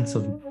sense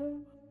of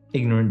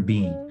ignorant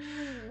being.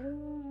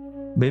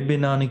 Bebe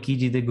Nanaki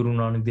ji de Guru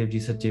Nanak Dev ji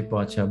Sache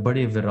Pacha,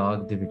 bade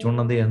virag de vich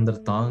ਉਹਨਾਂ ਦੇ ਅੰਦਰ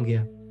ਤਾਂ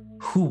ਗਿਆ.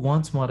 Who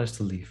wants Maharaj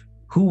to leave?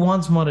 Who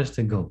wants Maharaj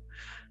to go?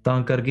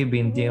 ਤਾਂ ਕਰਕੇ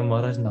ਬੇਨਤੀ ਹੈ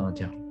Maharaj ਨਾ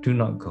ਜਾਓ. Do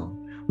not go.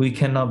 We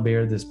cannot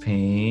bear this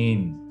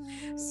pain.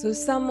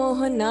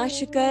 सुसमोह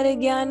नाश कर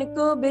ज्ञान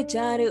को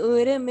विचार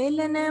उर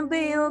मिलन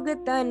वियोग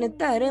तन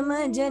धर्म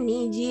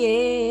जनी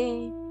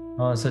जिए.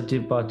 हाँ सच्चे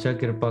पातशाह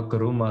कृपा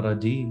करो महाराज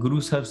जी.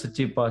 Guru Sahib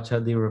Sache Pacha,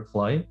 they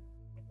reply.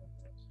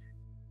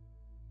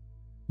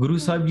 Guru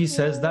Sahib ji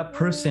says that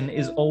person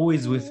is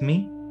always with me.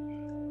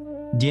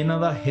 ਜਿਨ੍ਹਾਂ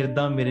ਦਾ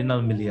ਹਿਰਦਾ ਮੇਰੇ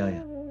ਨਾਲ ਮਿਲਿਆ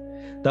ਆ.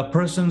 That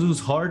person whose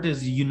heart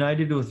is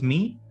united with me,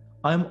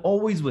 I'm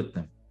always with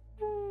them.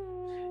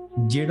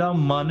 ਜਿਹੜਾ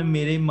ਮਨ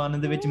ਮੇਰੇ ਮਨ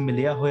ਦੇ ਵਿੱਚ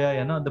ਮਿਲਿਆ ਹੋਇਆ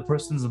ਹੈ ਨਾ, the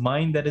person's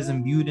mind that is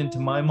imbued into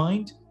my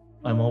mind,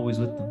 I'm always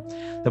with them.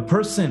 The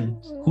person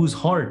whose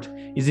heart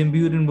is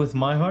imbued in with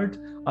my heart,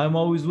 I'm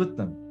always with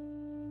them.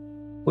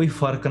 ਕੋਈ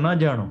ਫਰਕ ਨਾ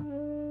ਜਾਣੋ.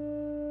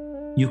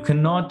 You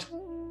cannot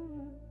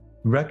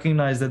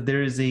recognize that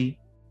there is a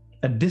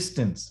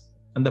distance,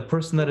 and the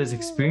person that is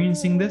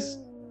experiencing this,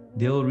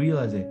 they'll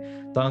realize it.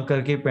 ਤਾਂ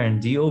ਕਰਕੇ ਭੈਣ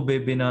ਜੀ, oh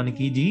Bebe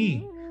Nanaki ji,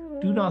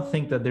 do not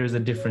think that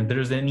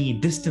there's any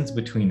distance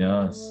between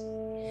us.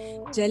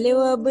 चलो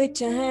अब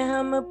चाहे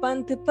हम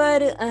पंथ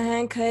पर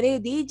अहें खरे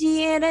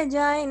दीजिए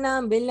रजाए ना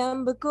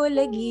विलंब को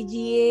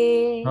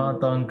लगीजिए। हाँ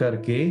ਤਾਂ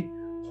ਕਰਕੇ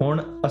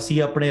ਹੁਣ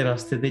ਅਸੀਂ ਆਪਣੇ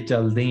ਰਸਤੇ ਤੇ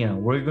ਚੱਲਦੇ ਹਾਂ।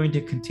 We're going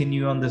to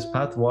continue on this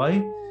path. Why?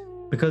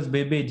 Because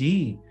Bebe ji,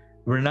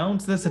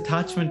 renounce this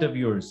attachment of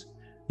yours.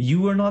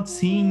 You are not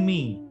seeing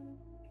me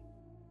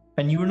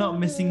and you are not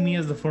missing me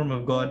as the form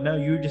of God. Now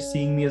you're just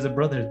seeing me as a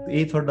brother.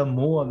 ਇਹ ਤੁਹਾਡਾ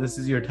ਮੋਹ, this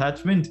is your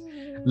attachment.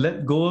 Let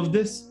go of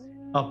this.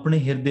 ਆਪਣੇ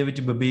ਹਿਰਦੇ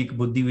ਵਿੱਚ ਵਿਵੇਕ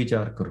ਬੁੱਧੀ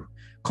ਵਿਚਾਰ ਕਰੋ।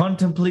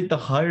 Contemplate the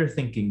higher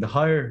thinking, the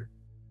higher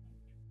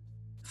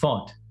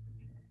thought.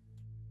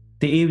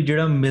 ਤੇ ਇਹ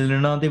ਜਿਹੜਾ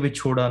ਮਿਲਣਾ ਦੇ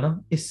ਵਿਛੋੜਾ ਨਾ,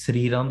 ਇਹ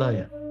ਸਰੀਰਾਂ ਦਾ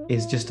ਆ।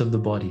 It's just of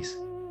the bodies.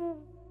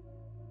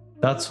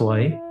 That's why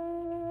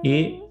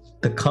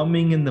the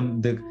coming and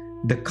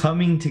the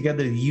coming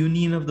together, the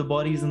union of the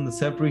bodies and the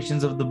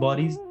separations of the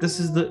bodies, this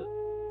is the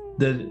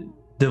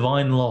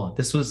divine law.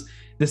 This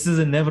is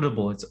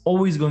inevitable. It's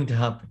always going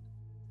to happen.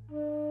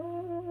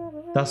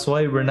 That's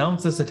why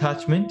renounce this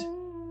attachment.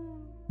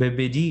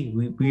 Bebe ji,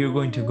 we are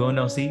going to go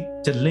now. See,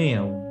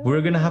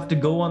 we're going to have to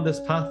go on this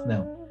path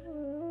now.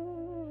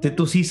 ਤੇ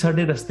ਤੁਸੀਂ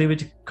ਸਾਡੇ ਰਸਤੇ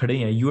ਵਿੱਚ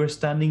ਖੜੇ ਆ। You are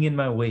standing in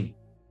my way.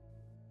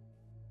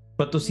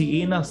 ਪਰ ਤੁਸੀਂ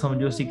ਇਹ ਨਾ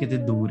ਸਮਝੋ ਅਸੀਂ ਕਿਤੇ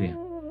ਦੂਰ ਆ।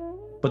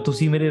 ਪਰ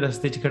ਤੁਸੀਂ ਮੇਰੇ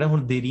ਰਸਤੇ 'ਚ ਖੜਾ,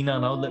 ਹੁਣ ਦੇਰੀ ਨਾ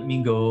ਲਾਓ। Let me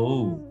go.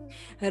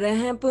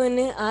 रह पुन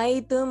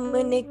आई तुम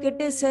निकट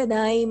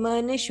सदाई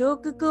मन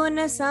शोक को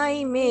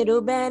नसाई मेरो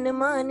बैन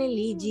मान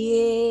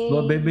लीजिए।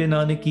 Well, Bebe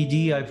Nanaki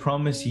ji, I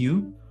promise you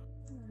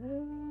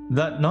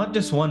that not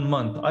just 1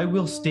 month, I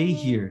will stay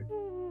here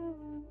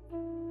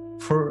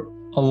for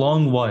a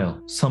long while.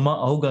 Sama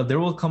auga,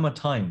 there will come a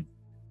time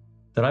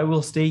that I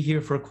will stay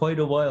here for quite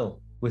a while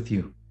with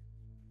you.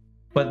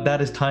 But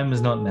that time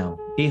is not now.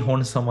 ਇਹ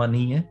ਹੁਣ ਸਮਾਂ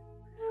ਨਹੀਂ ਹੈ।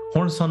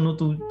 ਹੁਣ ਸਾਨੂੰ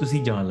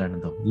ਤੁਸੀਂ ਜਾਣ ਲੈਣ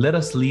ਦਿਓ। Let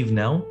us leave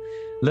now.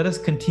 Let us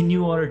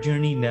continue our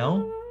journey now.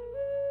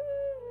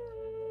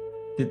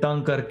 ਤੇ ਤਾਂ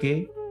ਕਰਕੇ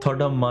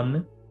ਤੁਹਾਡਾ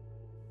ਮਨ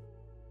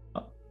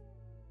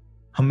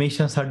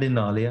ਹਮੇਸ਼ਾ ਸਾਡੇ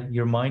ਨਾਲ ਆ।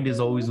 Your mind is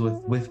always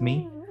with me.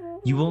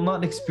 You will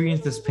not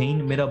experience this pain.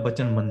 ਮੇਰਾ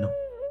ਬਚਨ ਮੰਨੋ।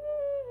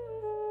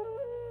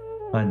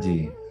 ਹਾਂਜੀ।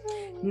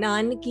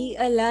 नानकी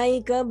अलाई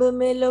कब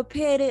मिलो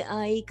फिर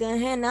आई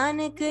कहे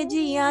नानक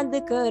जी याद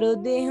करो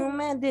देहूं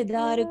मैं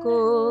दीदार को।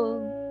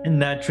 And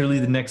naturally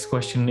the next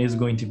question is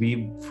going to be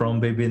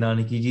from Bebe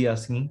Nanaki ji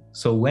asking,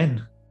 so when?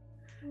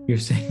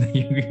 You're saying that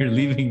you're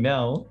leaving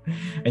now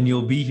and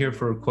you'll be here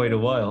for quite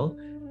a while.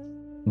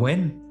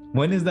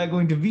 When is that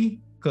going to be?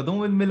 ਕਦੋਂ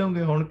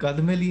ਮਿਲੋਗੇ? ਹੁਣ ਕਦ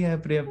ਮਿਲੀ ਹੈ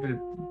ਪ੍ਰਿਆ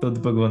ਤੁਧ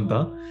ਭਗਵੰਤਾ।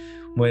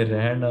 ਮੈਂ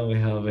ਰਹਿਣ ਨਾ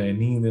ਹੋਵੇ,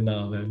 ਨੀਂਦ ਨਾ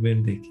ਹੋਵੇ।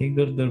 ਮੈਨੂੰ ਦੇਖੇ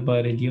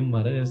ਗੁਰਦਰਬਾਰੇ ਜੀ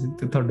ਮਹਾਰਾਜ, ਅਸੀਂ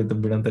ਤੇ ਤੁਹਾਡੇ ਤੋਂ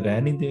ਬਿਨਾਂ ਤਾਂ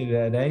ਰਹਿ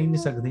ਨਹੀਂ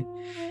ਸਕਦੇ।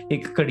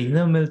 ਇੱਕ ਘੜੀ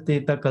ਨਾ ਮਿਲਤੇ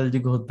ਤਾਂ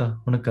ਕਲਯੁਗ ਹੋਤਾ।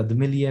 ਹੁਣ ਕਦ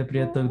ਮਿਲੀ ਹੈ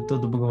ਪ੍ਰਿਆ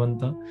ਤੁਧ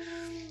ਭਗਵੰਤਾ?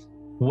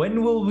 When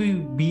will we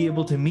be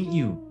able to meet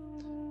you?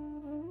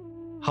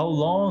 How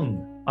long?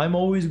 I'm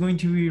always going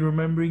to be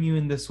remembering you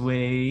in this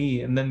way.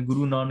 And then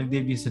Guru Nanak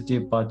Dev Ji Sache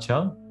Pacha,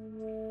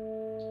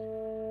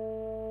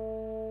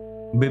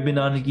 Bebe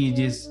Nanaki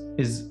ji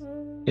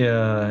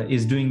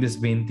is doing this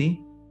benti.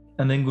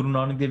 And then Guru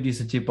Nanak Dev Ji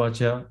Sache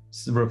Pacha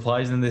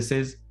replies and they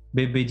says,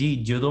 Bebe ji,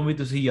 ਜਦੋਂ ਵੀ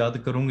ਤੁਸੀਂ ਯਾਦ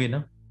ਕਰੋਗੇ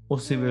ਨਾ,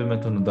 ਉਸੇ ਵੇਲੇ ਮੈਂ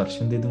ਤੁਹਾਨੂੰ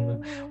ਦਰਸ਼ਨ ਦੇ ਦੂੰਗਾ।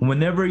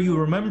 Whenever you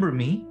remember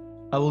me,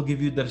 I will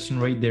give you darshan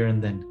right there and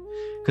then.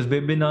 Because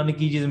Bebe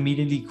Nanaki ji's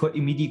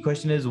immediate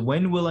question is,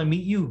 when will I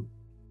meet you?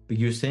 But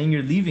you're saying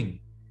you're leaving.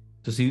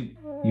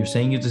 You're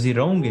saying ਤੁਸੀਂ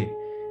ਰਹੋਗੇ.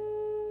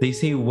 They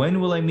say, when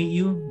will I meet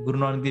you? Guru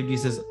Nanak Dev Ji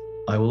says,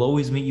 I will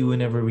always meet you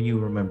whenever you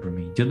remember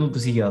me. ਜਦੋਂ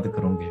ਤੁਸੀਂ ਯਾਦ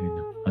ਕਰੋਗੇ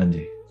ਮੈਨੂੰ।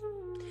 ਹਾਂਜੀ।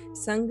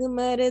 संग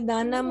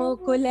मर्दाना मोह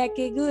को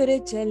लेके गुर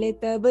चले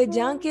तब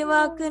जाके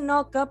वाक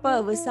नौका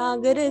पव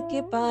सागर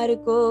के पार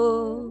को।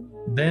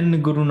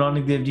 Then Guru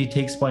Nanak Dev Ji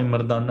takes Bhai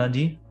Mardana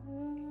ji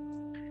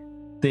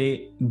ਤੇ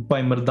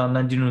Bhai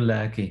Mardana ji ਨੂੰ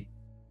ਲੈ ਕੇ,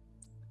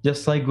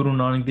 just like Guru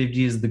Nanak Dev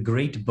Ji is the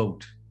great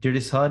boat ਜਿਹੜੇ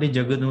ਸਾਰੇ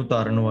ਜਗਤ ਨੂੰ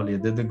ਤਾਰਨ ਵਾਲੇ,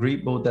 the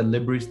great boat that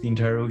liberates the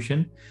entire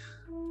ocean.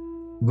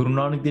 Guru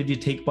Nanak Dev Ji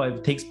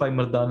takes Bhai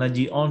Mardana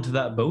ji onto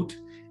that boat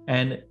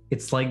and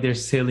it's like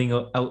they're sailing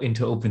out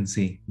into open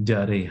sea.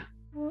 ਜਾ ਰਹੇ ਆ।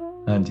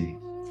 ਹਾਂਜੀ।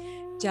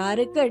 चार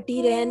घटी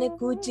रहन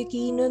कुछ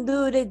कीन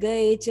दूर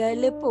गए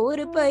चल पोर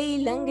पई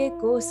लंगे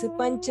कोस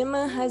पंचम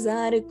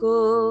हजार को।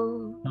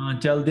 ਹਾਂ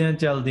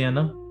ਚਲਦਿਆਂ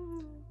ਨਾ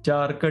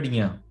 4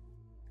 ਘੜੀਆਂ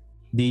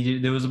ਦੀ,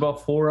 there was about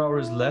 4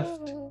 hours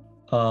left.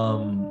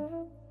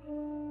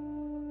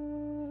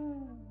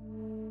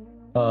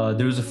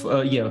 There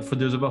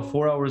was about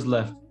 4 hours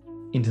left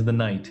into the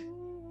night.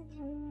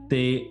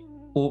 ਤੇ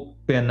ਉਹ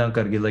ਪੈਨਾ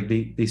ਕਰ ਗਏ, like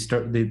they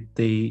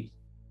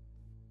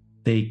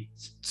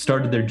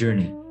started their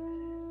journey.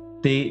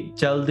 They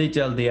chalde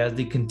as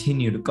they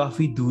continued,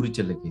 काफी दूर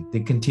चले गए.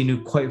 They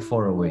continued quite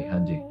far away.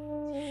 हाँ जी।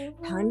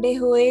 ठांडे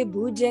हुए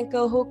बूझे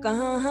कहो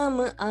कहाँ हम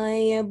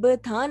आए अब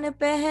थान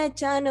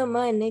पहचान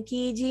मन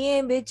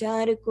कीजिए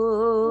विचार को।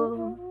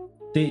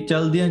 They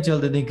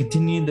chalde they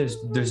continued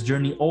this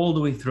journey all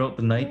the way throughout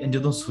the night. And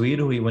ਜਦੋਂ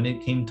ਸਵੇਰ ਹੋਈ, when it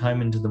came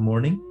time into the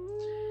morning,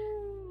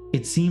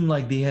 it seemed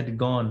like they had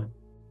gone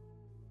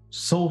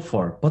so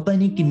far. पता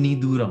नहीं कितनी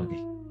दूर आ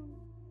गए.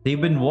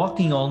 They've been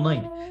walking all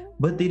night,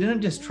 but they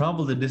didn't just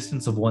travel the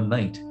distance of one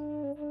night.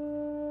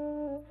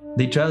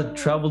 They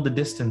traveled the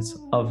distance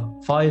of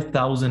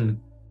 5,000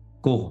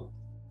 ਕੋਹ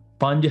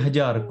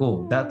 5000 ਕੋਹ,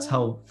 that's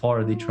how far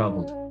they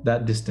traveled,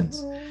 that distance.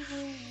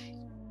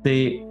 ਤੇ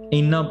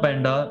ਇੰਨਾ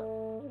ਪੈਂਡਾ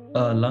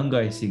ਲੰਘ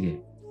ਆਏ ਸੀਗੇ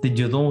ਤੇ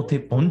ਜਦੋਂ ਉੱਥੇ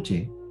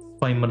ਪਹੁੰਚੇ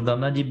ਭਾਈ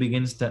Mardana ji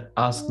begins to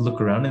ask,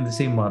 look around and they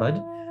say, ਮਹਾਰਾਜ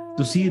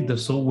ਤੁਸੀਂ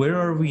ਦੱਸੋ where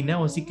are we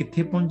now, ਅਸੀਂ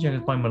ਕਿੱਥੇ ਪਹੁੰਚੇ?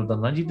 ਭਾਈ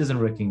Mardana ji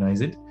doesn't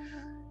recognize it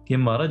ਕਿ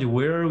ਮਹਾਰਾਜ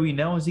where are we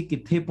now, ਅਸੀਂ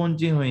ਕਿੱਥੇ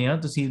ਪਹੁੰਚੇ ਹੋਏ ਆ,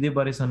 ਤੁਸੀਂ ਇਹਦੇ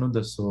ਬਾਰੇ ਸਾਨੂੰ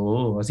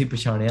ਦੱਸੋ, ਅਸੀਂ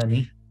ਪਛਾਣਿਆ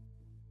ਨਹੀਂ।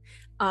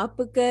 आप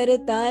कर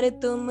तार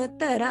तुम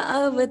तरा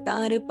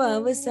अवतार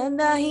पव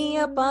सदा ही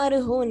अपार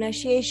हो न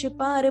शेष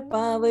पार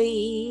पावई।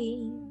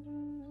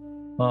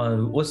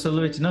 ਉਸ ਅਸਲ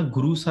ਵਿੱਚ ਨਾ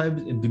Guru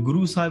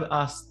Sahib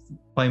asked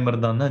Bhai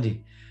Mardana ji,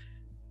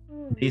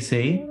 they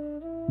say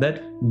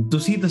that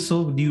ਤੁਸੀਂ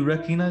ਦੱਸੋ, do you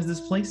recognize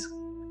this place?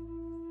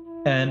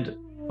 And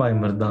ਭਾਈ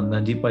ਮਰਦਾਨਾ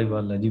ਜੀ, ਭਾਈ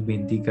ਵਾਲਾ ਜੀ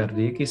ਬੇਨਤੀ ਕਰ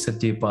ਰਹੇ ਕਿ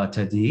ਸੱਚੇ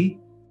ਪਾਤਸ਼ਾਹ ਜੀ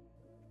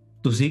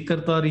ਤੁਸੀਂ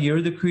Kartar,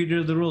 you're the creator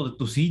of the world,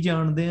 ਤੁਸੀਂ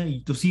ਜਾਣਦੇ ਆ,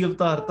 ਤੁਸੀਂ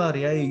ਅਵਤਾਰ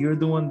ਧਾਰਿਆ, you're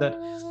the one that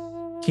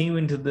came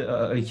into the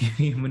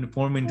human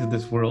form into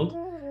this world,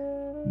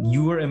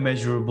 you are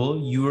immeasurable,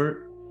 you are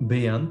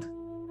beyond,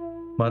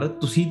 ਮਹਾਰਾਜ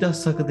ਤੁਸੀਂ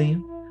ਦੱਸ ਸਕਦੇ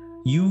ਆ,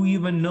 you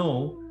even know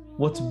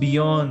what's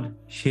beyond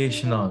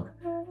Sheshnag,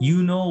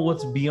 you know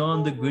what's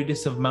beyond the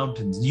greatest of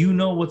mountains, you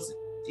know what's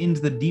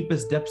into the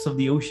deepest depths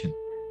of the ocean,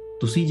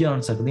 ਤੁਸੀਂ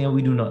ਜਾਣ ਸਕਦੇ ਆ,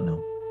 we do not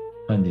know।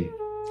 ਹਾਂਜੀ।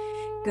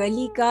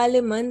 कली काल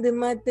मंद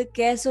मत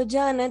कैसो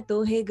जान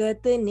तोहे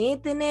गत,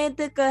 नेत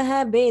नेत कह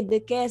भेद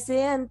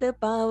कैसे अंत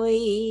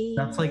पावई।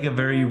 That's like a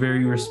very,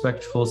 very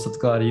respectful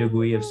Satkarayog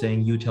way of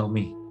saying, you tell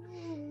me।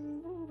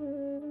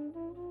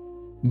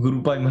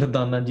 ਗੁਰੂ ਭਾਈ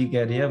ਮਰਦਾਨਾ ਜੀ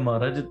ਕਹਿ ਰਿਹਾ,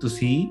 ਮਹਾਰਾਜ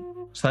ਤੁਸੀਂ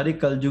ਸਾਰੇ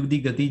ਕਲਯੁਗ ਦੀ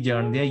ਗਤੀ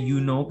ਜਾਣਦੇ ਆ,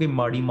 you know ਕਿ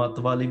ਮਾੜੀ ਮੱਤ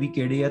ਵਾਲੇ ਵੀ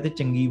ਕਿਹੜੇ ਆ ਤੇ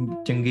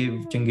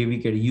ਚੰਗੇ ਵੀ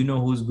ਕਿਹੜੇ, you know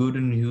who's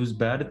good and who's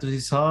bad, ਤੁਸੀਂ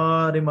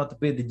ਸਾਰੇ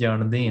ਮਤਭੇਦ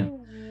ਜਾਣਦੇ ਆ।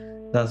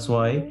 That's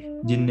why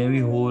ਜਿੰਨੇ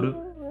ਵੀ ਹੋਰ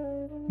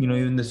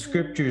even the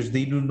scriptures,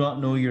 they do not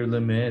know your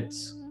limits।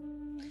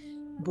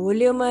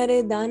 बोलियो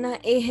मर्दाना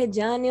एह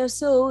जान्यो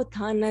सो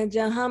थाना,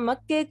 जहां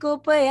मक्के को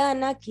पया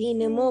ना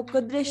कीन मोक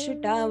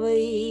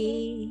दृष्टावई।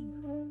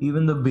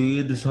 Even the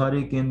Ved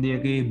ਸਾਰੇ ਕਹਿੰਦੇ ਆ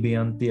ਕਿ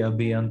ਬੇਅੰਤ ਆ,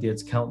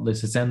 it's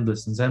countless, it's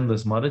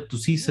endless। ਮਹਾਰਾਜ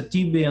ਤੁਸੀਂ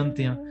ਸੱਚੀ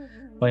ਬੇਅੰਤ ਆ।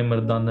 ਭਾਈ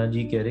ਮਰਦਾਨਾ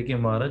ਜੀ ਕਹਿ ਰਹੇ ਕਿ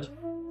ਮਹਾਰਾਜ,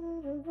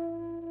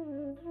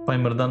 ਭਾਈ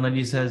ਮਰਦਾਨਾ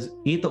ਜੀ says,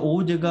 ਇਹ ਤਾਂ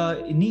ਉਹ ਜਗ੍ਹਾ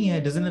ਨਹੀਂ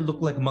ਹੈ, doesn't it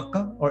look like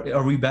Makkah, or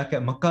are we back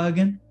at Makkah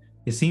again?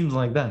 It seems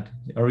like that.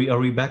 Are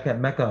we back at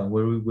Mecca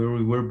where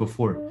we were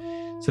before?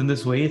 So in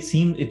this way,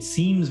 it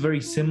seems very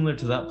similar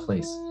to that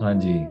place।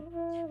 Hanji।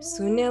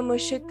 सुने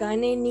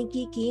मुस्काने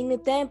निकी कीन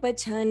तै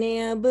पछाने,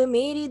 अब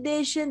मेरी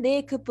देश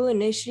देख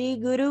पुन श्री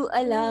गुरु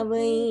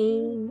अलावई।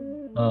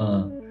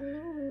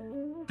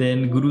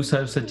 Then Guru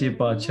Sahib Sache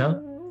Pacha,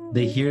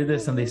 they hear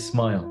this and they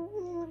smile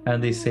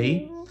and they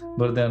say,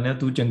 Vardanya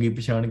tu changi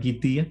pechan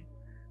ਕੀਤੀ ਹੈ,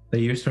 that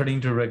you're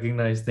starting to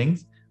recognize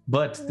things,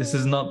 but this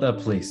is not that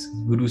place।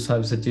 Guru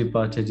Sahib Sache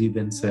Pacha ji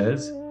then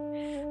says,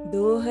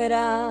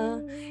 दोहरा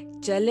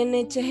चलन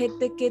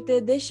चहित कित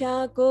दिशा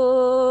को,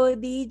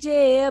 दीजे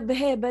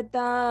अभय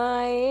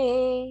बताए।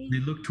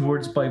 They look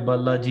towards Bhai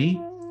Bala ji।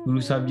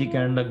 Guru Sahib ji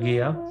ਕਹਿਣ ਲੱਗੇ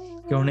ਆ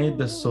ਕਿ ਹੁਣ ਇਹ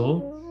ਦੱਸੋ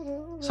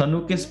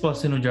ਸਾਨੂੰ ਕਿਸ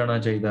ਪਾਸੇ ਨੂੰ ਜਾਣਾ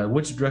ਚਾਹੀਦਾ,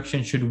 which direction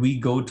should we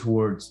go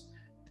towards?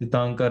 ਤੇ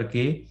ਤਾਂ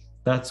ਕਰਕੇ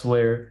that's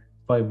where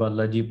Bhai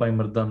Bala ji, Bhai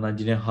Mardana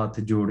ji ਨੇ ਹੱਥ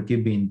ਜੋੜ ਕੇ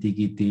ਬੇਨਤੀ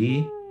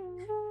ਕੀਤੀ।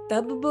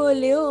 तब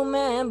बोलियो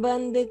मैं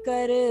बंद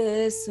कर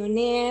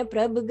सुने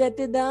प्रभगत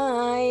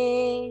दाए।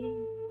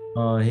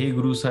 हे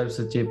गुरु साहिब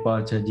सच्चे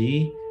पातशाह जी,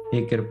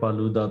 हे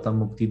कृपालु दाता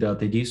मुक्ति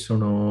दाते जी,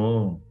 सुनो।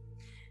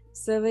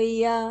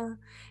 सवैया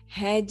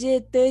है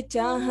जित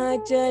चाह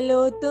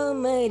चलो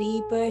तुम्हारी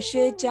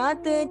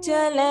पश्चात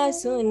चला,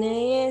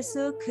 सुने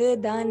सुख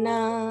दाना।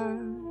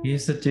 हे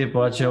सच्चे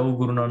पातशाह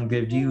Guru Nanak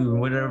Dev ji,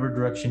 whatever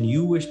direction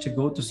you wish to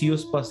go, ਤੁਸੀਂ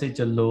ਉਸ ਪਾਸੇ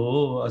ਚੱਲੋ,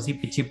 ਅਸੀਂ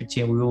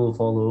ਪਿੱਛੇ we will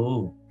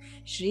follow।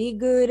 श्री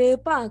गुरु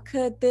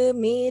पाखत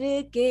मेरे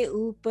के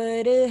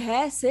ऊपर है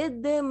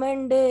सिद्ध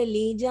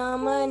मंडली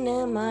जामन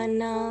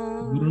माना।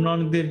 Guru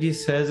Nanak Dev Ji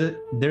says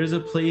there is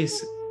a place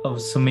of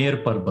Sumer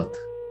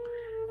Parbat,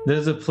 there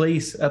is a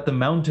place at the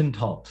mountain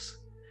tops,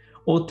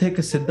 ਉੱਥੇ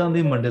ਇੱਕ ਸਿੱਧਾਂ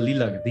ਦੀ ਮੰਡਲੀ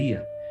ਲੱਗਦੀ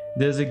ਹੈ,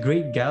 there is a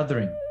great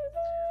gathering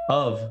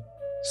of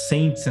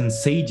saints and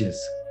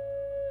sages,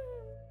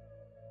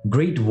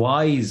 great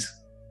wise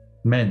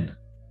men,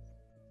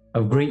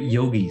 of great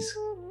yogis।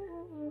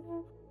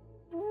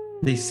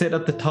 They sit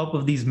at the top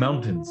of these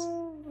mountains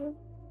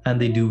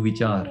and they do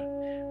vichar।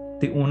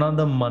 ਤੇ ਉਹਨਾਂ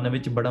ਦਾ ਮਨ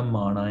ਵਿੱਚ ਬੜਾ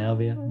ਮਾਣ ਆਇਆ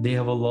ਹੋਇਆ, they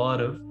have a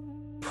lot of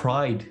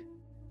pride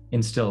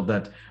instilled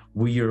that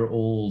we are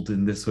old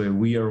in this way,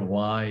 we are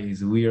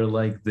wise, we are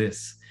like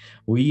this,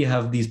 we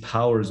have these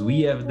powers,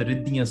 we have the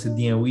riddhiyan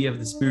siddhiyan, we have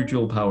the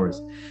spiritual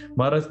powers।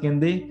 ਮਹਾਰਾਜ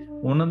ਕਹਿੰਦੇ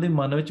ਉਹਨਾਂ ਦੇ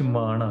ਮਨ ਵਿੱਚ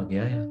ਮਾਣ ਆ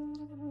ਗਿਆ ਆ।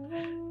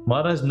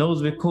 ਮਹਾਰਾਜ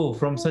knows, ਵੇਖੋ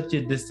from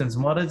such a distance,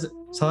 ਮਹਾਰਾਜ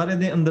ਸਾਰੇ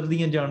ਦੇ ਅੰਦਰ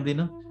ਦੀਆਂ ਜਾਣਦੇ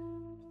ਨਾ।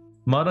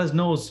 ਮਹਾਰਾਜ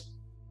knows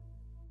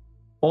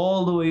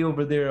all the way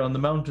over there on the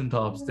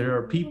mountaintops, there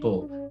are people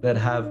that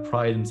have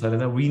pride inside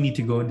of them. We need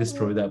to go and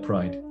destroy that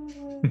pride।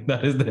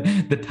 That is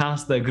the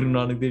task that Guru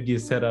Nanak Dev Ji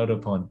has set out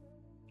upon।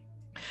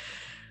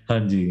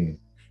 Hanji।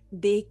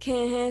 देखे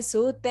हैं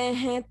सोते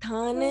हैं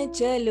थान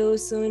चलो,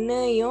 सुन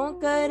यों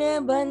कर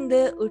बंद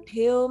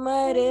उठ्यो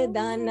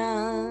मर्दाना।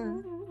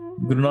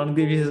 Guru Nanak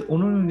Dev Ji says,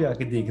 ਉਹਨਾਂ ਨੂੰ ਜਾ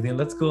ਕੇ ਦੇਖਦੇ ਹਾਂ,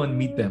 let's go and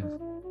meet them.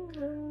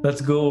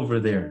 Let's go over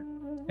there.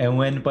 And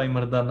when Bhai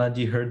Mardana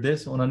ji heard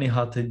this, ਉਹਨਾਂ ਨੇ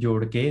ਹੱਥ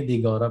ਜੋੜ ਕੇ, they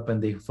got up and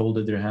they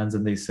folded their hands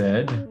and they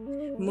said,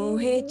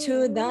 मोहे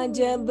छुदा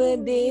जब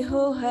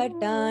देहो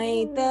हटाए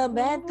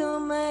तबै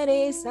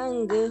तुम्हारे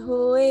संग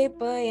होए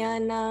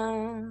पयाना.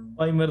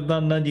 Bhai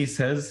Mardana ji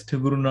says to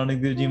Guru Nanak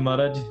Dev Ji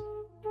Maharaj,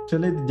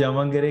 ਚਲੇ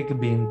ਜਾਵਾਂਗੇ, ਇੱਕ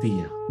ਬੇਨਤੀ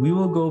ਆ, we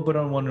will go but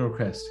on one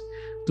request.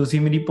 ਤੁਸੀਂ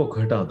ਮੇਰੀ ਭੁੱਖ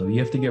ਹਟਾ ਦਿਓ. You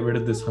have to get rid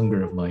of this hunger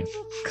of mine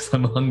because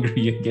I'm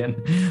hungry again.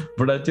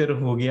 ਬੜਾ ਚਿਰ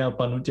ਹੋ ਗਿਆ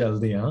ਆਪਾਂ ਨੂੰ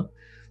ਚੱਲਦੇ ਆ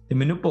ਤੇ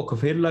ਮੈਨੂੰ ਭੁੱਖ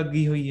ਫੇਰ ਲੱਗ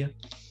ਗਈ ਹੋਈ ਆ.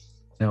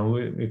 Now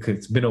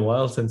it's been a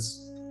while since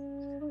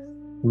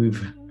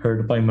we've heard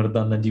Bhai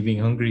Mardana ji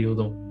being hungry.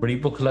 ਉਦੋਂ ਬੜੀ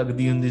ਭੁੱਖ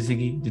ਲੱਗਦੀ ਹੁੰਦੀ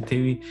ਸੀਗੀ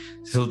ਜਿੱਥੇ ਵੀ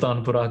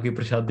ਸੁਲਤਾਨਪੁਰ ਆ ਕੇ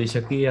ਪ੍ਰਸ਼ਾਦੇ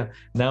ਛਕੇ ਆ.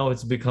 Now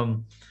it's become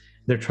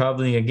they're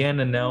traveling again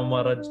and now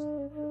Maharaj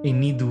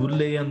ਇੰਨੀ ਦੂਰ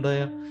ਲੈ ਜਾਂਦਾ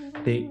ਆ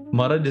ਤੇ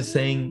Maharaj is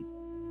saying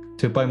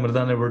to Bhai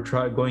Mardana,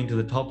 we're going to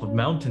the top of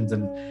mountains,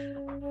 and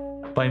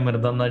Bhai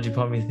Mardana ji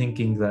probably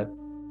thinking that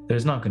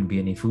there's not going to be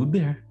any food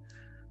there.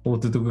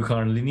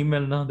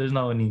 There's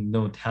not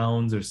no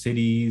towns or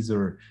cities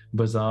or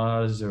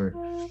bazaars or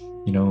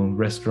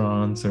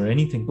restaurants or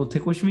anything. ਉੱਥੇ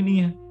ਕੁਛ ਵੀ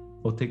ਨਹੀਂ ਹੈ.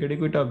 ਉੱਥੇ ਕਿਹੜੇ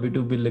ਕੋਈ ਢਾਬੇ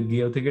ਢੂਬੇ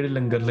ਲੱਗੇ ਆ, ਉੱਥੇ ਕਿਹੜੇ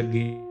ਲੰਗਰ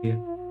ਲੱਗੇ ਆ.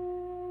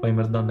 Bhai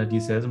Mardana ji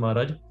says,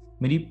 Maharaj,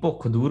 ਮੇਰੀ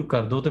ਭੁੱਖ ਦੂਰ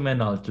ਕਰ ਦੋ ਤੇ ਮੈਂ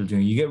ਨਾਲ ਚਲ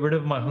ਜਾਊਂ. You get rid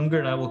of my hunger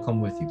and I will come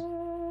with you.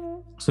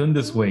 So in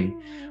this way,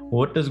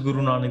 what does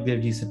Guru Nanak Dev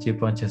Ji Sache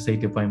Paatshah say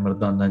to Bhai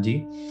Mardana ji?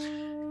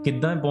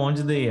 ਕਿੱਦਾਂ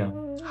ਪਹੁੰਚਦੇ ਆ?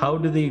 How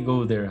do they go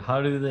there? How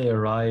do they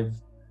arrive?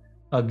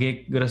 ਅੱਗੇ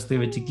ਰਸਤੇ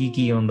ਵਿੱਚ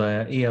ਕੀ ਆਉਂਦਾ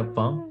ਆ, ਇਹ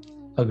ਆਪਾਂ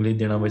ਅਗਲੇ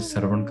ਦਿਨਾਂ ਵਿੱਚ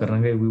ਸਰਵਣ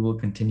ਕਰਾਂਗੇ. We will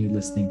continue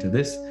listening to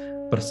this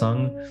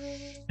prasang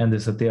and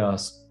this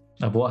ਇਤਿਹਾਸ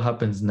of what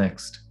happens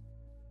next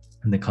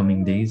in the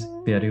coming days.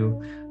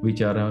 ਪਿਆਰਿਓ,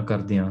 ਵਿਚਾਰਾਂ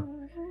ਕਰਦੇ ਆ,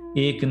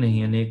 ਇੱਕ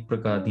ਨਹੀਂ ਅਨੇਕ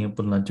ਪ੍ਰਕਾਰ ਦੀਆਂ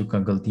ਭੁੱਲਾਂ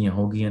ਚੁੱਕਾਂ ਗਲਤੀਆਂ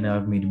ਹੋ ਗਈਆਂ ਨੇ.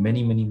 I've made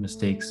many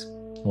mistakes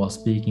while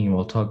speaking,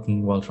 while talking,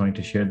 while trying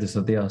to share this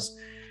ityas.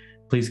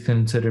 Please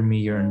consider me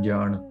your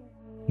anjan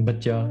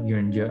bacha, your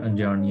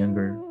anjan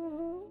younger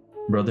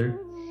brother.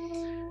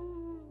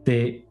 Te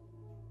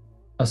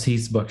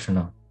asis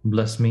bakshana,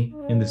 bless me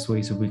in this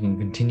way so we can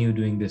continue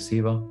doing this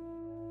seva.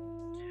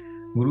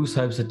 Guru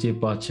Sahib Sache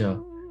Paatshah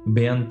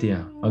ਬੇਅੰਤਿਆ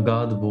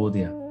ਅਗਾਧ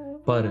ਬੋਧਿਆ,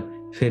 ਪਰ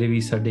ਫਿਰ ਵੀ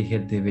ਸਾਡੇ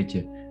ਹਿਰਦੇ ਵਿੱਚ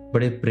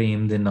ਬੜੇ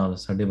ਪ੍ਰੇਮ ਦੇ ਨਾਲ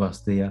ਸਾਡੇ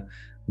ਵਾਸਤੇ ਆ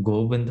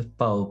ਗੋਬਿੰਦ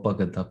ਭਾਉ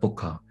ਭਗਤ ਦਾ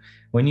ਭੁੱਖਾ.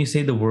 When you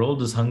say the world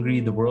is hungry,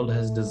 the world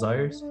has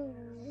desires,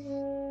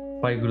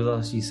 Bhai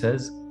Gurudas Ji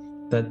says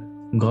that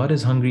God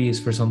is hungry is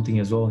for something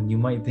as well. And you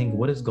might think,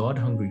 what is God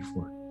hungry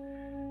for?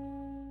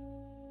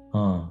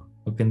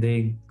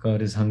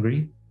 God is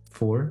hungry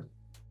for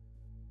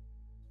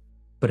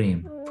prem,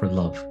 for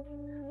love.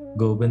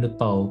 Gobind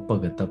Pao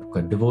Bhagat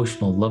Tapka,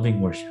 devotional, loving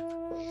worship.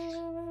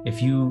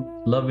 If you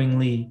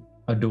lovingly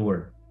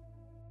adore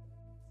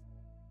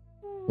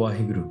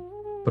Vaheguru,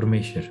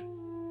 Parmeshwar,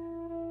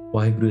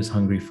 Vaheguru is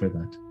hungry for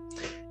that.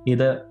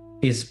 ਇਹਦਾ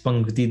ਇਸ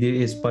ਪੰਕਤੀ ਦੇ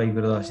ਇਸ ਭਾਈ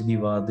ਗੁਰਦਾਸ ਦੀ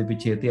ਬਾਤ ਦੇ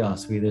ਪਿੱਛੇ ਇਤਿਹਾਸ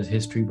ਵੀ, there's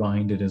history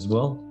behind it as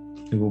well.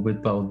 Gobind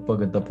Pao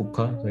Bhagat ਦਾ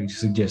ਭੁੱਖਾ, I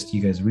suggest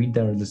you guys read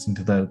that or listen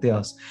to that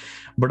ਇਤਿਹਾਸ.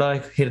 ਬੜਾ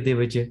ਇੱਕ ਹਿਰਦੇ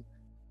ਵਿੱਚ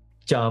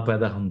ਚਾਅ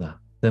ਪੈਦਾ ਹੁੰਦਾ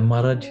that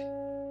Maharaj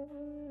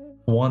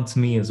wants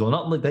me as well.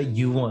 Not like that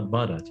you want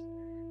Maharaj,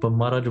 but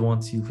Maharaj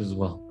wants you as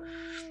well.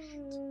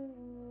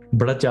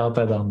 Bada ਚਾਅ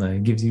ਪੈਦਾ ਹੁੰਦਾ ਹੈ.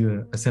 It gives you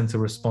a sense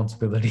of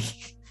responsibility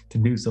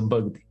to do some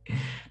bhakti,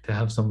 to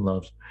have some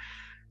love.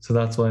 So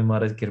that's why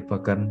Maharaj ਕਿਰਪਾ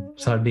ਕਰਨ,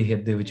 ਸਾਡੇ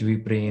ਹਿਰਦੇ ਵਿੱਚ ਵੀ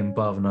ਪ੍ਰੇਮ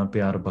ਭਾਵਨਾ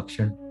ਪਿਆਰ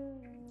ਬਖਸ਼ਣ.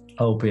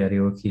 ਆਓ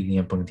ਪਿਆਰਿਓ,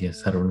 ਅਖੀਰਲੀਆਂ ਪੰਕਤੀਆਂ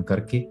ਸਰਵਣ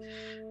ਕਰਕੇ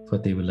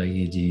ਫਤਿਹ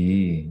ਬੁਲਾਈਏ ਜੀ.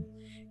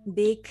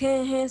 देख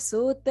है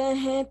सोत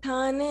है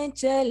थान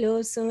चलो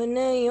सुन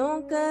यो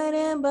कर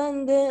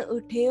बंद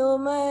उठ्यो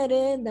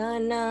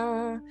मरदाना.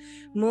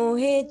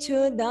 मोहे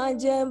छुदा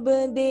जब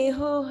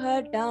देहो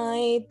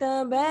हटाए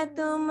तबै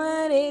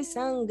तुम्हारे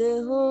संग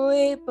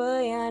होए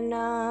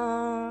पयाना.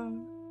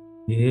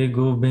 हे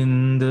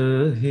गोविंद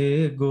हे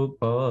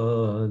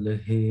गोपाल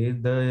हे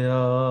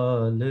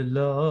दयाल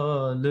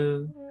लाल,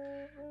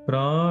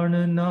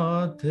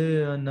 प्राणनाथ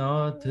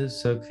अनाथ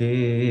सखे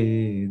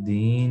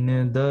दीन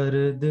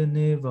दर्द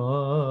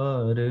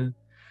निवार.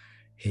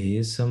 हे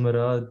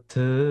समर्थ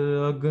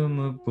अगम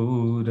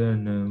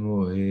पूरन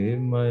मोहे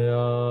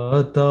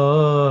मया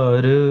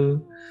तार.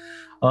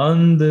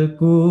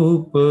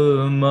 अंधकूप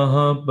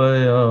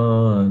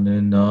महापयान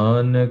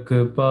नानक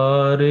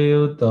पार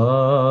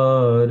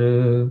उतार.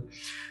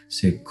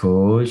 सिखो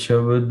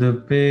शब्द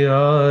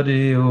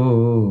प्यारियो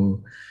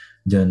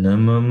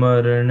जन्म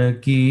मरण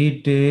की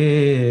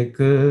टेक.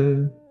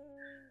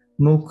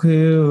 मुख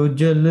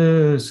उजल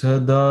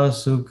सदा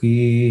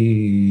सुखी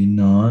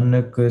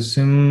नानक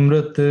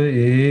सिमरत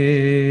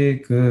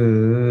एक.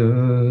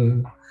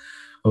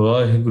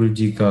 वाहिगुरु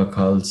जी का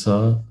खालसा,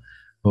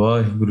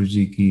 वाहिगुरु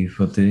जी की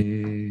फतेह.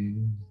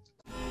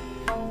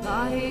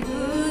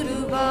 वाहिगुरु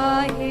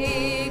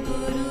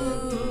वाहिगुरु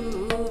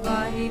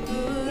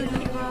वाहिगुरु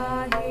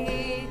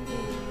वाहिगुरु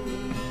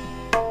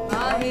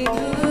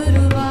वाहिगुरु.